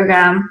month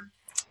program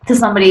to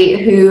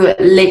somebody who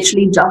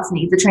literally just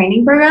needs a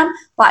training program,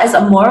 that is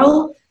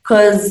immoral,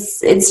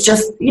 because it's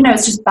just,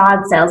 it's just bad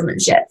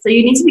salesmanship. So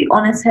you need to be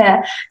honest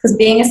here, because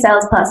being a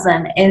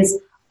salesperson is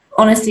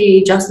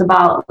honestly just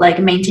about like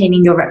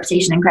maintaining your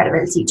reputation and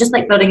credibility, just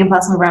like building a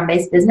personal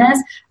brand-based business.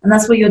 And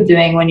that's what you're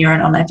doing when you're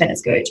an online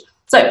fitness coach.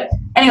 So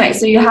anyway,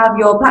 so you have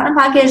your platinum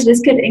package.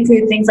 This could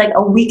include things like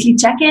a weekly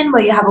check-in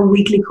where you have a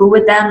weekly call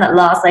with them that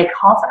lasts like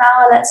half an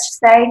hour, let's just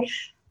say.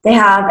 They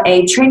have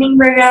a training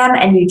program,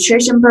 a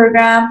nutrition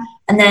program,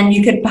 and then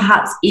you could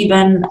perhaps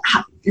even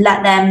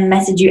let them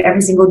message you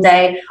every single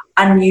day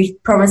and you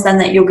promise them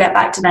that you'll get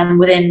back to them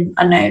within,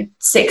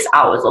 6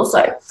 hours or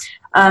so.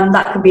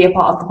 That could be a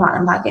part of the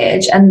platinum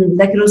package. And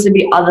there could also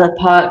be other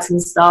perks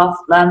and stuff,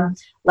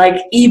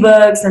 like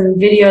ebooks and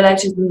video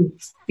lectures and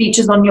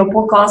features on your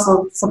podcast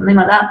or something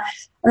like that.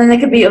 And then there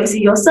could be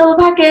obviously your silver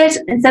package.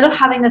 Instead of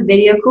having a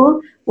video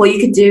call, what you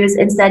could do is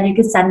instead you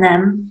could send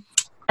them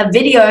a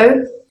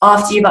video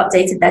after you've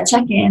updated their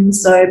check-in.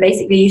 So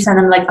basically you send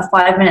them like a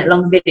 5-minute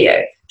long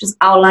video just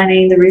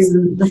outlining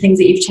the things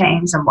that you've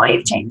changed and why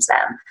you've changed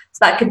them.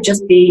 So that could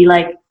just be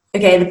like,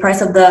 okay, the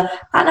price of the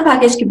platinum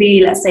package could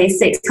be, let's say,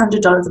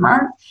 $600 a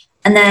month.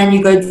 And then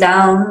you go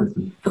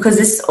down, because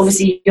this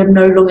obviously you're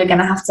no longer going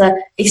to have to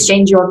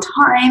exchange your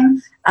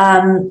time.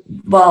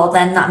 Well,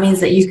 then that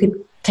means that you could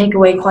take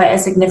away quite a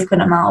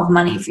significant amount of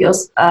money for your,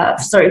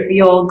 for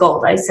your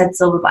gold. I said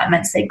silver, but I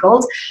meant to say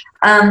gold.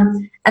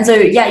 And so,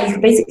 yeah, you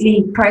could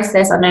basically price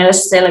this, I don't know, let's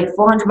just say like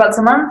 $400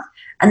 a month.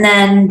 And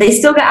then they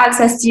still get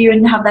access to you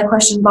and have their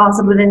questions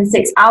answered within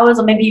 6 hours,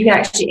 or maybe you could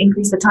actually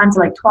increase the time to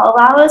like 12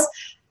 hours.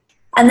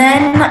 And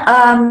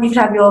then you could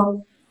have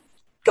your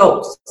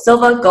gold,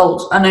 silver,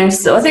 gold. I know,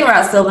 so I think we're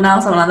at silver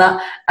now, something like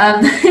that.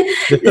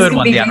 The third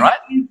one down, right?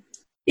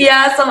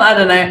 Yeah, I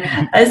don't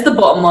know. It's the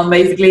bottom one,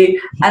 basically.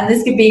 And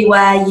this could be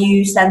where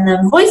you send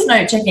them voice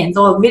note check-ins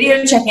or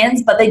video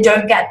check-ins, but they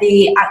don't get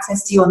the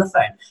access to you on the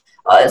phone.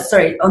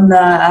 On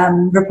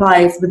the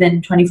replies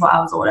within 24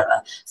 hours or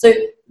whatever. So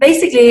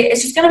basically,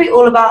 it's just going to be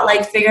all about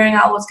like figuring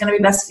out what's going to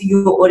be best for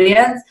your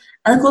audience.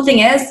 And the cool thing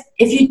is,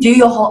 if you do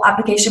your whole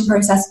application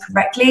process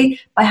correctly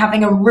by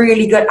having a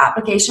really good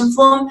application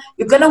form,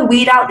 you're going to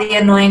weed out the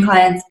annoying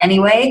clients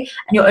anyway,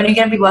 and you're only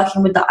going to be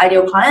working with the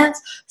ideal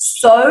clients.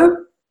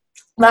 So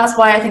that's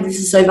why I think this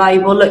is so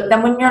valuable. Look,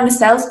 then when you're on a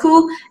sales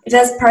call, if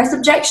there's price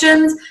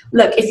objections,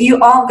 look, if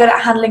you aren't good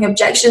at handling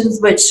objections,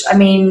 which, I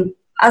mean,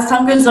 as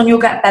time goes on, you'll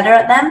get better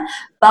at them.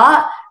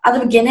 But at the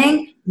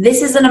beginning,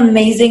 this is an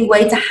amazing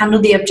way to handle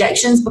the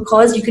objections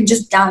because you can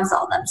just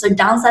downsell them. So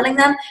downselling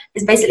them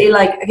is basically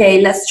like,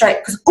 okay, let's try,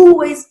 because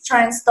always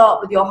try and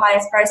start with your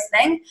highest price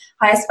thing,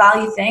 highest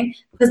value thing,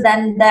 because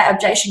then their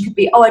objection could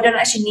be, oh, I don't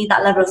actually need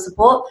that level of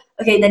support.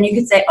 Okay, then you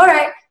could say, all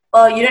right,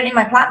 well, you don't need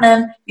my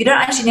platinum, you don't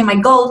actually need my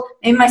gold,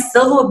 maybe my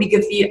silver would be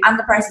good for you and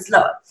the price is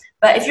lower.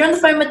 But if you're on the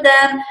phone with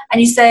them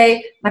and you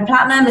say, my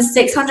platinum is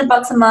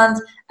 $600 a month,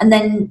 and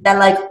then they're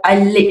like, I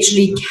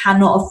literally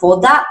cannot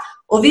afford that,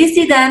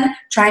 obviously then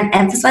try and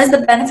emphasize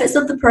the benefits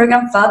of the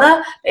program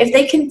further. But if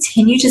they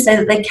continue to say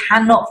that they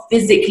cannot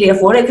physically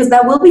afford it, because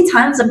there will be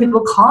times when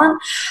people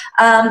can't,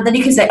 then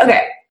you can say,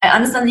 okay, I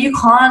understand that you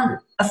can't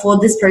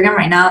afford this program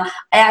right now.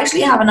 I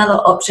actually have another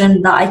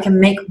option that I can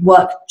make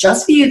work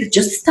just for you,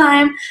 just this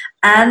time,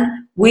 and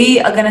we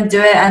are going to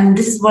do it, and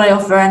this is what I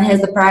offer, and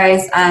here's the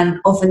price, and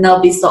often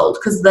they'll be sold,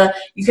 because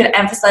you could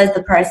emphasize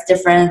the price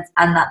difference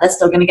and that they're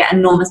still going to get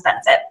enormous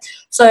benefit.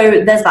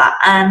 So there's that,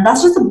 and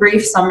that's just a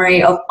brief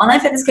summary of online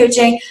fitness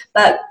coaching.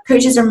 But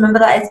coaches, remember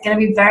that it's going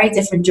to be very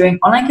different during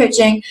online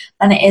coaching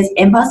than it is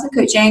in-person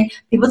coaching.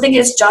 People think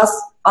it's just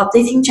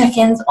updating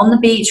check-ins on the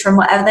beach from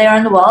wherever they are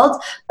in the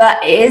world,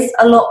 but it is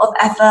a lot of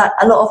effort,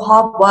 a lot of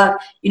hard work.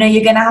 You know,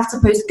 you're going to have to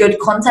post good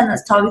content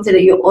that's targeted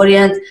at your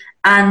audience,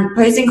 and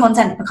posting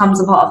content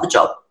becomes a part of the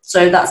job.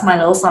 So that's my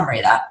little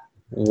summary there.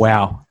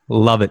 Wow,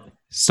 love it.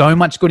 So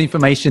much good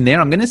information there.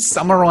 I'm going to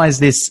summarize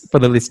this for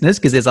the listeners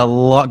because there's a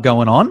lot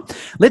going on.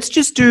 Let's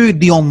just do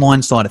the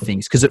online side of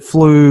things because it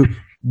flew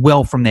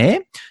well from there.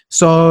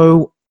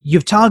 So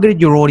you've targeted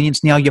your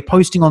audience now. You're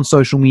posting on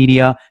social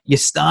media. You're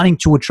starting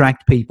to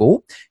attract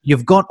people.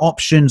 You've got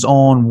options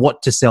on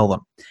what to sell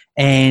them.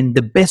 And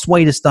the best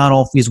way to start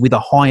off is with a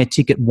higher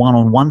ticket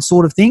one-on-one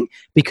sort of thing,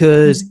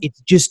 because it's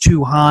just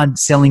too hard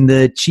selling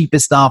the cheaper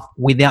stuff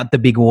without the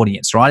big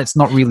audience, right? It's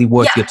not really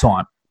worth your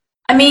time.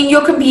 I mean,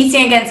 you're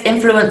competing against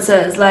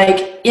influencers.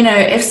 Like, you know,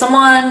 if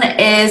someone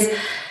is,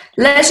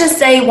 let's just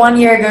say 1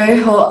 year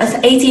ago or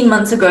 18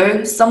 months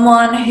ago,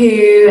 someone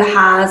who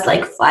has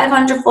like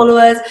 500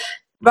 followers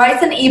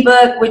writes an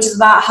ebook which is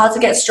about how to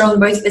get strong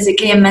both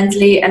physically and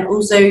mentally, and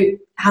also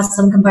has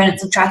some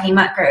components of tracking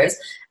macros.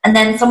 And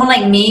then someone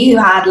like me who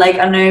had like,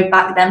 I know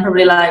back then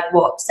probably like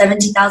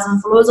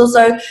 70,000 followers or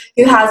so,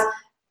 who has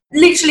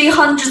literally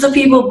hundreds of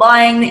people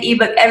buying the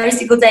ebook every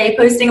single day,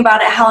 posting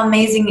about it, how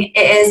amazing it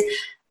is.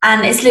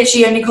 And it's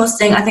literally only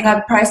costing, I think I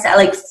priced it at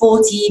like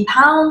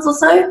 £40 or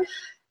so.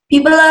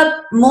 People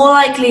are more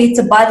likely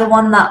to buy the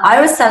one that I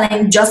was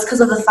selling just because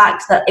of the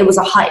fact that it was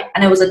a hype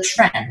and it was a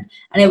trend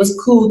and it was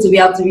cool to be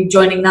able to be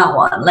joining that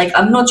one. Like,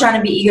 I'm not trying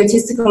to be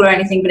egotistical or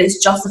anything, but it's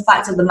just the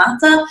fact of the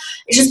matter.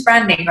 It's just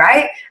branding,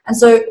 right? And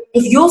so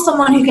if you're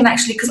someone who can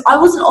actually, because I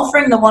wasn't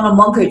offering the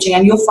one-on-one coaching,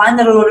 and you'll find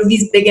that a lot of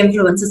these big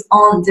influencers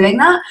aren't doing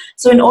that.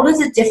 So in order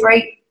to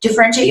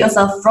differentiate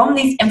yourself from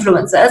these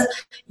influencers,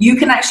 you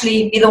can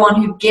actually be the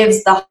one who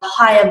gives the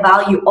higher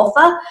value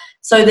offer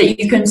so that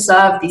you can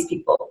serve these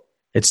people.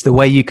 It's the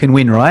way you can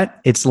win, right?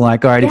 It's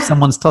like, all right, if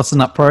someone's tossing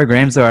up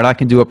programs, all right, I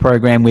can do a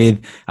program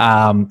with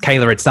Kayla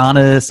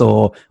Itsanis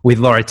or with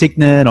Laura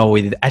Tickner or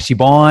with Ashley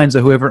Bynes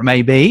or whoever it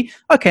may be.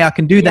 Okay, I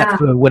can do that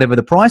for whatever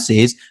the price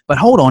is. But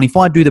hold on, if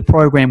I do the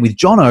program with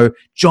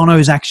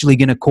Jono's actually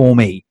going to call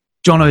me.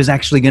 Jono's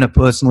actually going to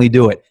personally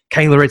do it.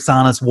 Kayla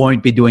Itsanis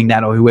won't be doing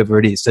that, or whoever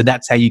it is. So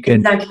that's how you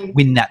can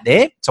win that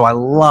there. So I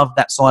love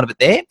that side of it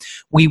there.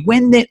 We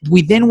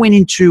then went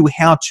into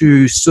how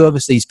to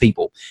service these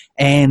people.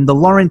 And the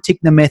Lauren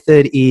Tickner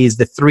method is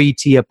the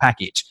 3-tier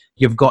package.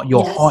 You've got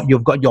your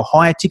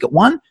higher ticket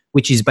one,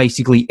 which is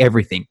basically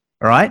everything.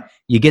 All right.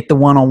 You get the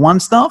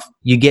one-on-one stuff.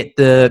 You get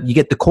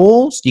the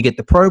calls. You get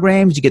the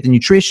programs. You get the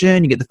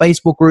nutrition. You get the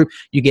Facebook group.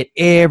 You get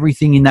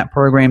everything in that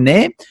program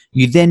there.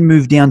 You then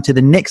move down to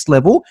the next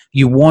level.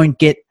 You won't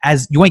get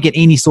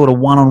any sort of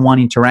one-on-one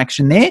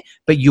interaction there,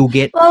 but you'll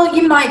get. Well,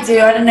 you might do.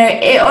 I don't know.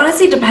 It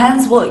honestly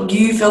depends what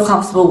you feel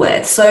comfortable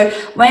with. So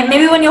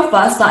maybe when you're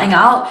first starting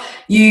out,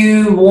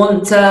 you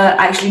want to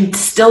actually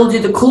still do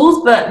the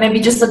calls, but maybe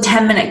just a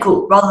 10-minute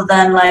call rather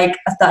than like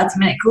a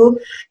 30-minute call.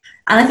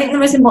 And I think the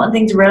most important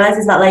thing to realize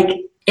is that like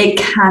it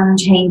can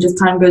change as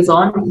time goes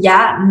on.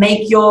 Yeah,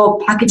 make your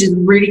packages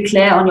really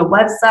clear on your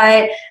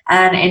website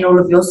and in all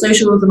of your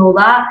socials and all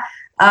that.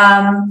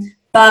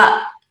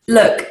 But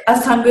look,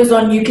 as time goes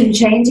on, you can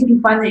change if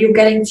you find that you're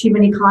getting too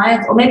many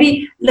clients. Or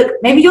maybe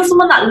you're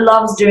someone that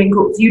loves doing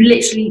calls. You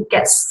literally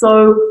get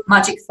so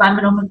much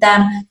excitement off of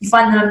them. You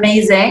find them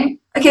amazing.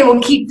 Okay, well,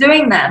 keep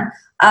doing them.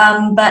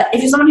 But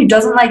if you're someone who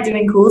doesn't like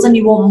doing calls and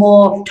you want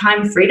more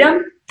time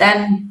freedom,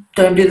 then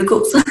don't do the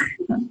calls.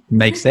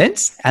 Makes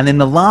sense. And then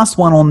the last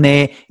one on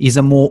there is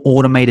a more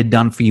automated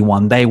done for you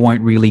one. They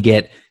won't really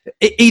get,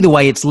 either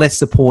way, it's less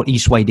support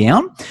each way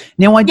down.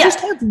 Now, I just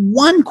have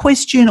one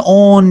question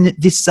on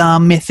this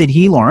method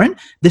here, Lauren,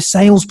 the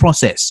sales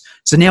process.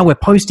 So now we're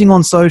posting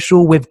on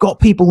social. We've got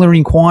people who are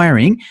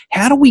inquiring.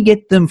 How do we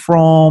get them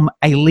from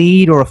a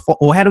lead or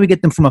how do we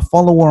get them from a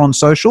follower on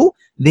social?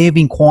 They've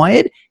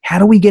inquired. How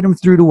do we get them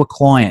through to a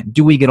client?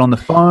 Do we get on the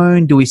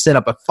phone? Do we set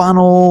up a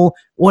funnel?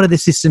 What are the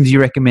systems you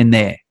recommend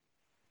there?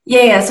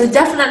 Yeah. So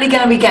definitely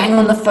going to be getting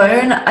on the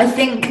phone. I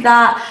think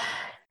that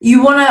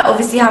you want to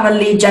obviously have a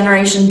lead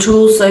generation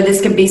tool. So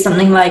this could be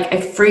something like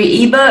a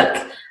free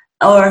ebook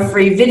or a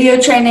free video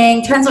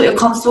training. Depends what you're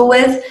comfortable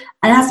with.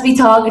 And it has to be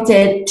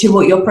targeted to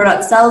what your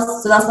product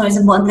sells. So that's the most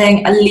important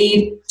thing, a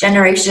lead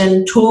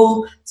generation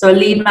tool. So a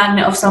lead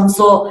magnet of some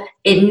sort.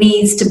 It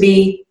needs to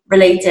be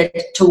related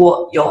to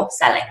what you're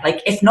selling.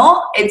 Like if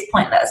not, it's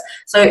pointless.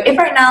 So if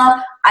right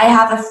now I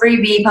have a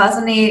freebie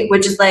personally,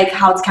 which is like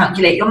how to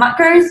calculate your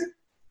macros,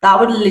 that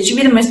would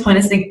literally be the most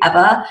pointless thing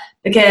ever,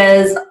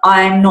 because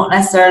I'm not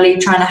necessarily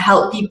trying to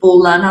help people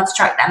learn how to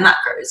track their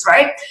macros,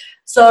 right?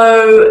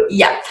 So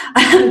yeah,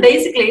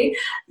 basically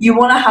you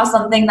want to have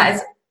something that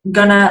is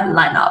gonna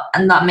line up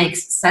and that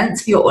makes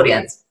sense for your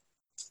audience.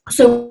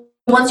 So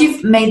once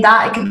you've made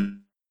that, it could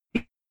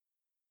be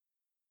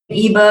an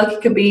ebook,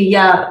 it could be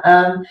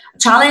a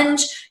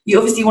challenge. You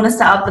obviously want to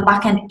set up the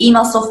back-end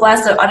email software.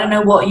 So I don't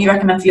know what you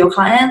recommend for your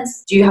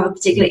clients. Do you have a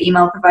particular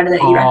email provider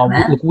that you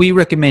recommend? Look, we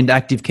recommend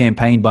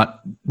ActiveCampaign,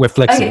 but we're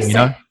flexible, okay, so, you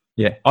know?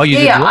 Yeah, I use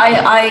it. Yeah,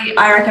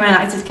 I recommend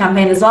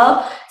ActiveCampaign as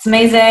well. It's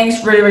amazing.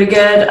 It's really, really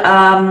good.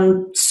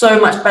 So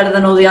much better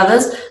than all the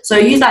others. So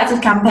use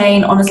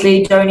ActiveCampaign.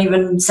 Honestly, don't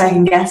even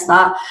second guess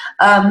that.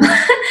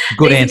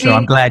 Good answer.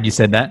 I'm glad you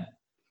said that.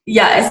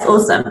 Yeah, it's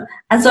awesome.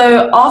 And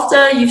so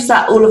after you've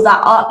set all of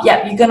that up,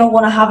 you're going to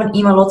want to have an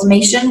email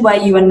automation where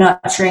you are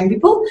nurturing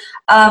people.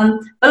 But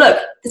look,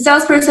 the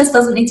sales process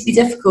doesn't need to be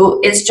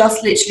difficult. It's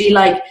just literally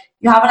like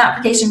you have an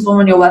application form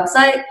on your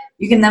website.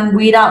 You can then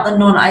weed out the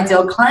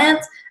non-ideal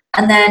clients.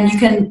 And then you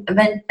can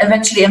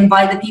eventually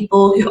invite the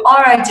people who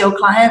are ideal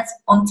clients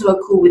onto a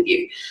call with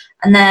you.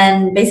 And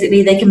then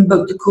basically they can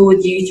book the call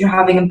with you through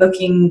having a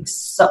booking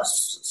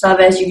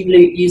service. You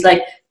could use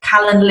like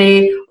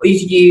Calendly, or you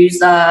could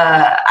use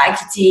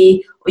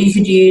Acuity, or you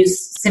could use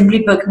Simply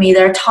Book Me.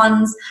 There are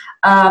tons.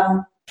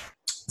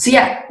 So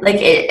yeah, like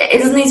it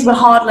doesn't need to be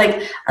hard.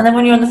 Like, and then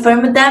when you're on the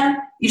phone with them,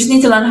 you just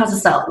need to learn how to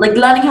sell. Like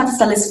learning how to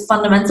sell is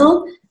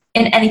fundamental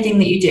in anything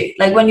that you do.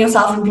 Like when you're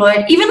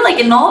self-employed, even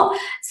like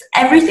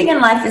everything in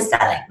life is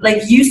selling.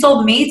 Like you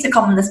sold me to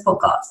come on this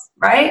podcast,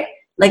 right?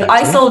 Like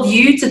I sold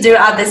you to do it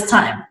at this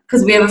time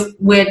because we have a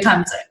weird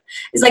time zone.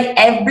 It's like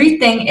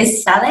everything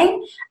is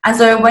selling. And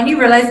so when you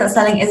realize that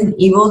selling isn't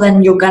evil,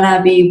 then you're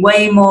gonna be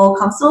way more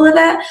comfortable with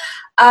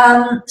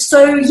it.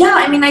 So yeah,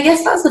 I mean, I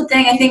guess that's the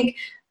thing. I think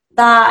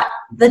that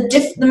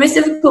the most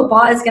difficult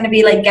part is going to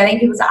be like getting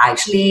people to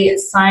actually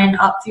sign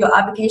up for your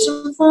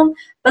application form.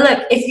 But look,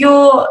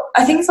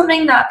 I think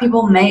something that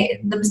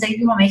the mistake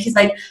people make is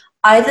like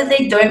either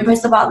they don't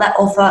post about their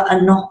offer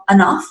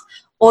enough,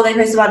 or they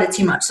post about it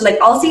too much. So like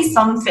I'll see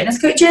some fitness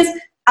coaches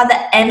at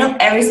the end of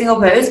every single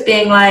post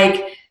being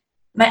like,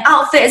 my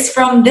outfit is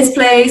from this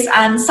place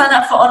and sign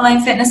up for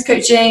online fitness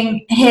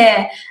coaching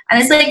here.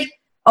 And it's like,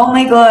 oh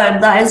my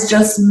God, that is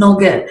just not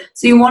good.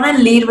 So you want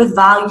to lead with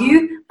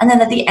value. And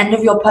then at the end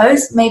of your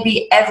post,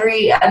 maybe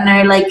every,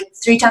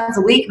 3 times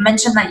a week,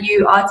 mention that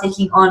you are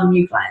taking on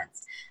new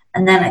clients.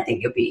 And then I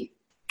think you'll be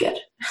good.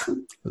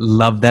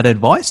 Love that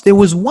advice. There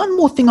was one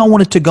more thing I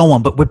wanted to go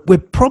on, but we're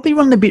probably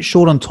running a bit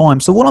short on time.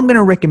 So what I'm going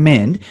to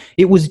recommend,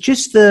 it was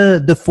just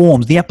the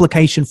forms, the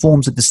application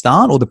forms at the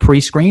start or the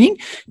pre-screening.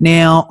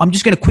 Now, I'm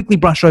just going to quickly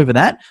brush over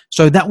that.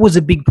 So that was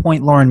a big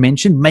point Lauren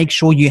mentioned. Make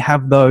sure you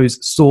have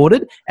those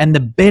sorted. And the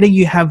better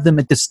you have them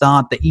at the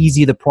start, the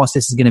easier the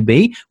process is going to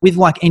be. With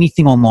like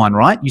anything online,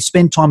 right? You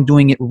spend time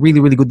doing it really,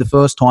 really good the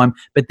first time,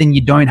 but then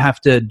you don't have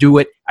to do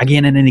it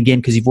again and again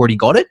because you've already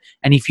got it.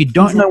 And if you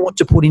don't know what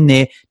to put in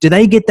there, do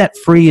they get that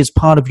free as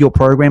part of your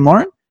program,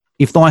 Lauren?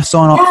 If I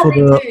sign up for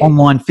the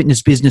online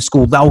fitness business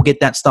school, they'll get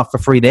that stuff for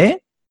free there?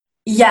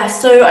 Yeah,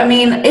 so I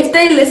mean, if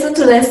they listen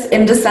to this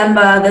in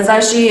December, there's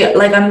actually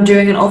I'm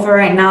doing an offer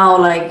right now.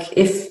 Like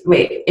if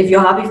you're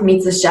happy for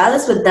me to share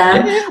this with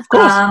them. Yeah, of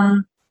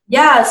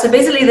course. So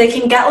basically they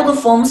can get all the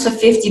forms for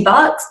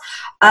 $50.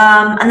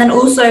 And then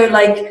also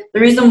the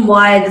reason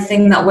why the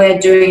thing that we're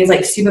doing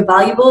is super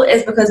valuable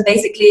is because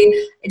basically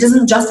it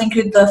doesn't just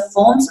include the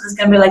forms. So there's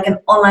going to be an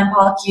online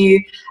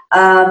PARQ,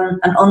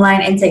 an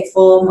online intake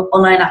form,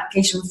 online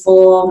application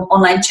form,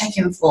 online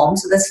check-in form.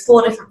 So there's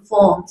 4 different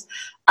forms.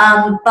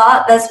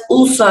 But there's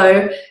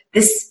also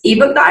this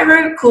ebook that I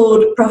wrote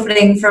called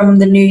Profiting from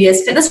the New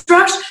Year's Fitness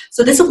Rush.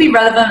 So this will be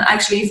relevant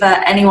actually for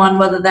anyone,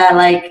 whether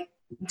they're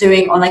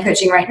doing online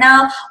coaching right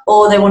now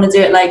or they want to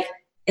do it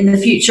in the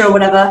future or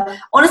whatever.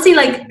 Honestly,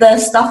 the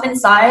stuff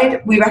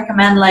inside, we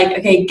recommend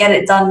get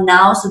it done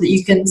now so that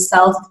you can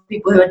sell to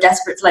people who are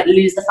desperate to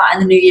lose the fat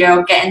in the new year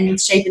or get in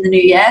shape in the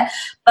new year.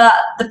 But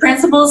the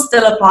principles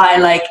still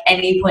apply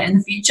any point in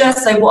the future.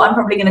 So what I'm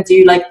probably going to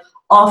do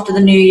after the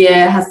new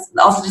year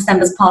after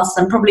December's passed,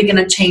 I'm probably going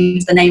to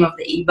change the name of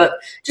the ebook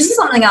just to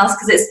something else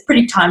because it's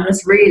pretty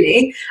timeless,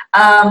 really.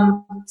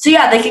 So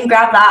yeah, they can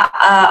grab that.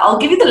 I'll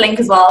give you the link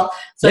as well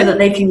so that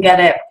they can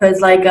get it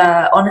because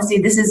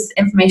honestly, this is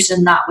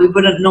information that we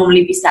wouldn't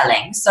normally be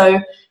selling. So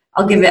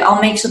I'll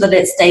make sure that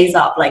it stays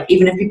up,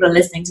 even if people are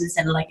listening to this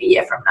in a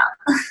year from now.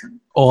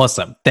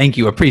 Awesome. Thank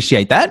you.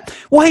 Appreciate that.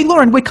 Well, hey,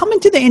 Lauren, we're coming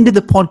to the end of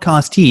the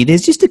podcast here.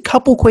 There's just a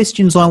couple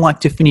questions I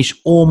like to finish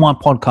all my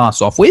podcasts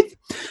off with.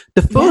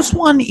 The first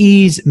one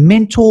is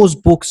mentors,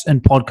 books,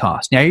 and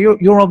podcasts. Now,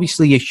 you're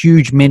obviously a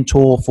huge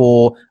mentor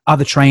for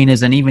other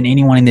trainers and even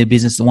anyone in their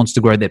business that wants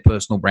to grow their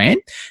personal brand.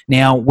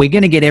 Now, we're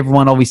going to get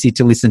everyone obviously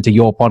to listen to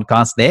your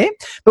podcast there.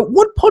 But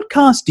what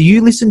podcasts do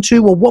you listen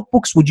to, or what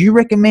books would you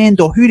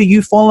recommend, or who do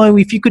you follow?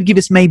 If you could give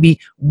us maybe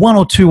 1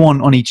 or 2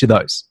 on each of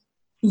those.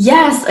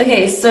 Yes.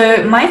 Okay.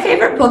 So my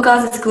favorite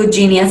podcast is called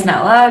Genius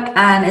Network,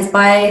 and it's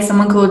by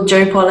someone called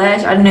Joe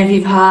Polish. I don't know if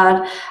you've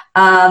heard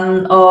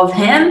of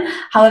him.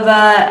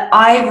 However,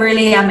 I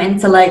really am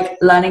into like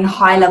learning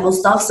high level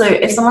stuff. So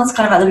if someone's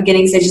kind of at the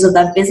beginning stages of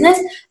their business,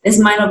 this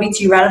might not be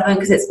too relevant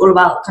because it's all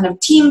about kind of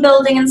team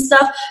building and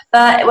stuff.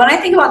 But when I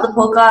think about the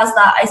podcast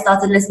that I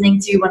started listening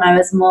to when I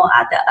was more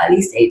at the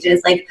early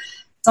stages, like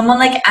someone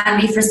like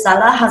Andy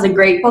Frisella has a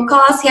great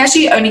podcast. He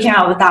actually only came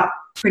out with that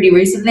pretty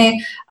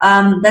recently.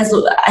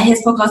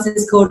 His podcast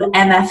is called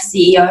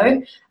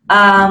MFCEO.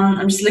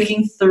 I'm just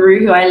looking through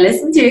who I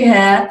listen to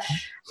here.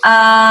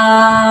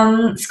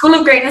 School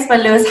of Greatness by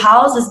Lewis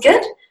Howes is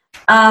good.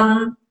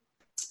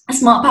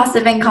 Smart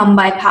Passive Income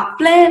by Pat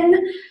Flynn.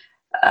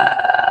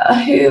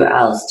 Who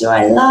else do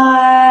I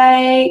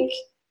like?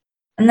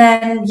 And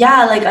then,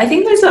 yeah, like I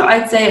think those are,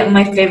 I'd say,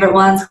 my favorite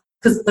ones,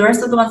 because the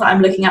rest of the ones that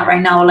I'm looking at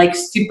right now are like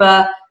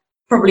super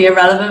probably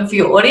irrelevant for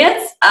your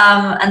audience.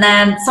 And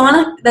then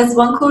there's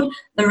one called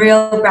The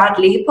Real Brad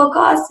Lee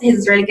podcast.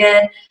 He's really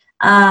good.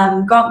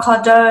 Grant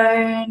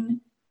Cardone.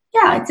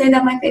 Yeah, I'd say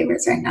they're my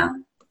favorites right now.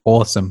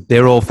 Awesome.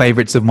 They're all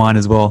favorites of mine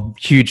as well.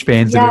 Huge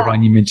fans of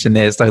everyone you mentioned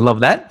there. So I love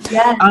that.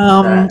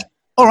 Yeah.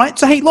 All right.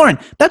 So, hey, Lauren,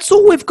 that's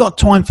all we've got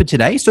time for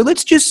today. So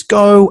let's just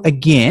go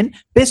again.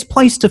 Best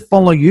place to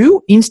follow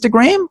you,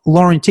 Instagram,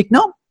 Lauren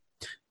Tickner.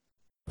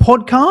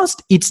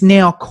 Podcast, it's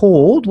now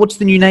called, what's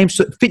the new name?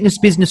 Fitness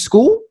Business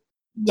School?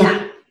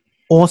 Yeah.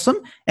 Awesome.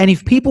 And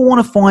if people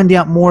want to find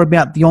out more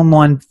about the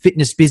Online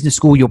Fitness Business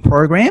School, your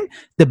program,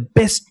 the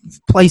best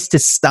place to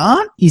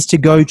start is to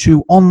go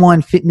to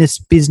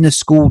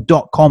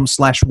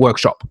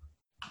onlinefitnessbusinessschool.com/workshop.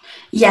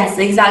 Yes,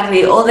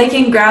 exactly. Or they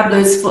can grab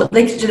those,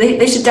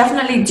 they should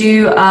definitely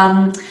do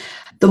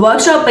the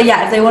workshop. But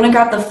yeah, if they want to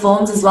grab the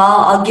forms as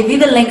well, I'll give you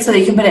the link so that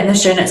you can put it in the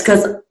show notes,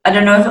 because I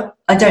don't know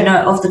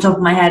off the top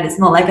of my head. It's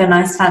not like a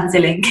nice fancy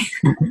link.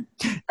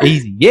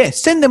 Easy. Yeah,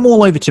 send them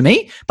all over to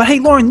me. But hey,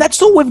 Lauren, that's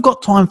all we've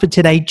got time for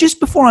today. Just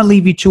before I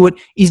leave you to it,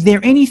 is there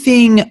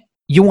anything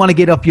you want to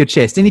get off your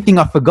chest? Anything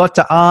I forgot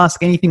to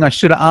ask? Anything I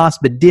should have asked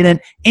but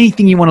didn't?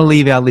 Anything you want to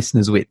leave our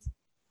listeners with?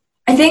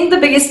 I think the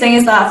biggest thing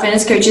is that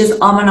fitness coaches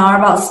and are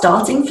about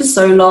starting for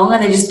so long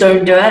and they just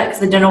don't do it because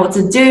they don't know what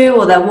to do,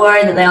 or they're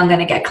worried that they aren't going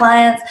to get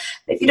clients.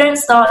 But if you don't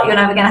start, you're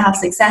never going to have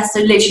success. So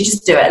literally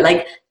just do it.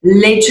 Like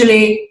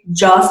literally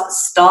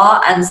just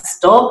start and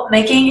stop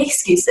making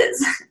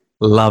excuses.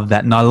 Love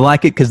that. And I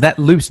like it because that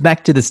loops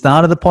back to the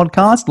start of the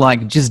podcast.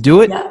 Like just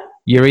do it. Yeah.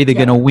 You're either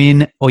going to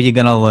win or you're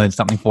going to learn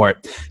something for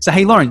it. So,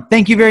 hey, Lauren,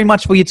 thank you very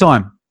much for your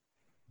time.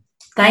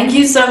 Thank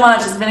you so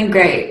much. It's been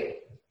great.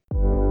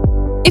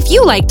 If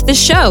you liked the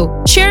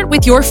show, share it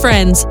with your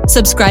friends,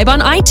 subscribe on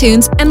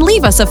iTunes, and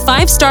leave us a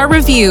 5-star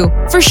review.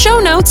 For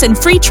show notes and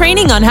free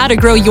training on how to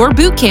grow your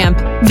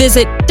bootcamp,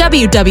 visit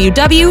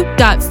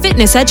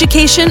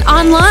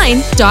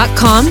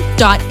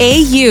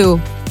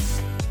www.fitnesseducationonline.com.au.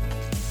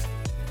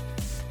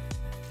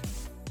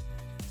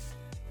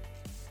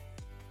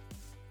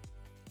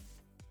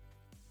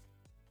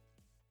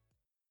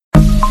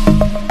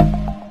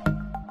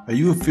 Are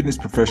you a fitness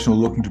professional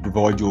looking to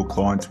provide your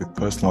clients with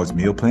personalised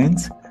meal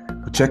plans?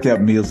 Well, check out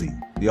Mealsy,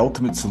 the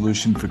ultimate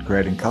solution for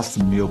creating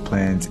custom meal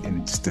plans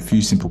in just a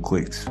few simple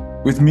clicks.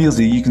 With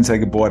Mealsy, you can say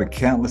goodbye to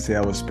countless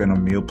hours spent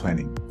on meal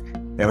planning.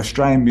 Our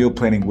Australian meal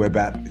planning web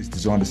app is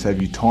designed to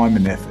save you time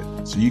and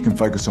effort, so you can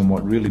focus on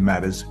what really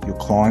matters, your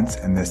clients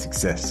and their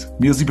success.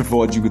 Mealsy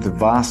provides you with a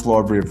vast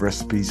library of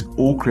recipes,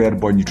 all created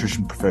by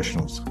nutrition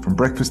professionals. From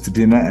breakfast to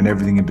dinner and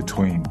everything in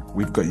between,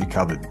 we've got you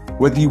covered.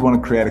 Whether you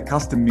want to create a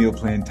custom meal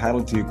plan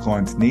tailored to your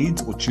client's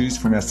needs or choose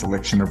from our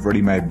selection of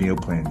ready-made meal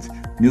plans,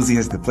 Mealsy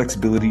has the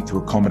flexibility to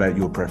accommodate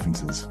your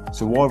preferences.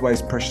 So why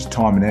waste precious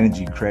time and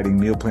energy creating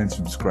meal plans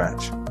from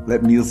scratch?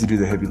 Let Mealsy do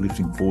the heavy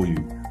lifting for you,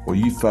 while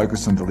you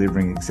focus on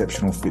delivering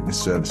exceptional fitness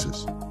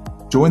services.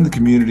 Join the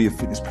community of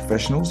fitness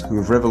professionals who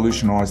have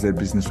revolutionised their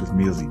business with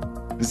Mealsy.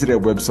 Visit our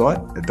website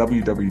at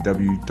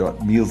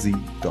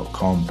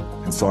www.mealsy.com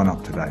and sign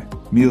up today.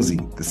 Mealsy,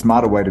 the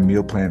smarter way to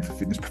meal plan for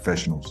fitness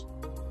professionals.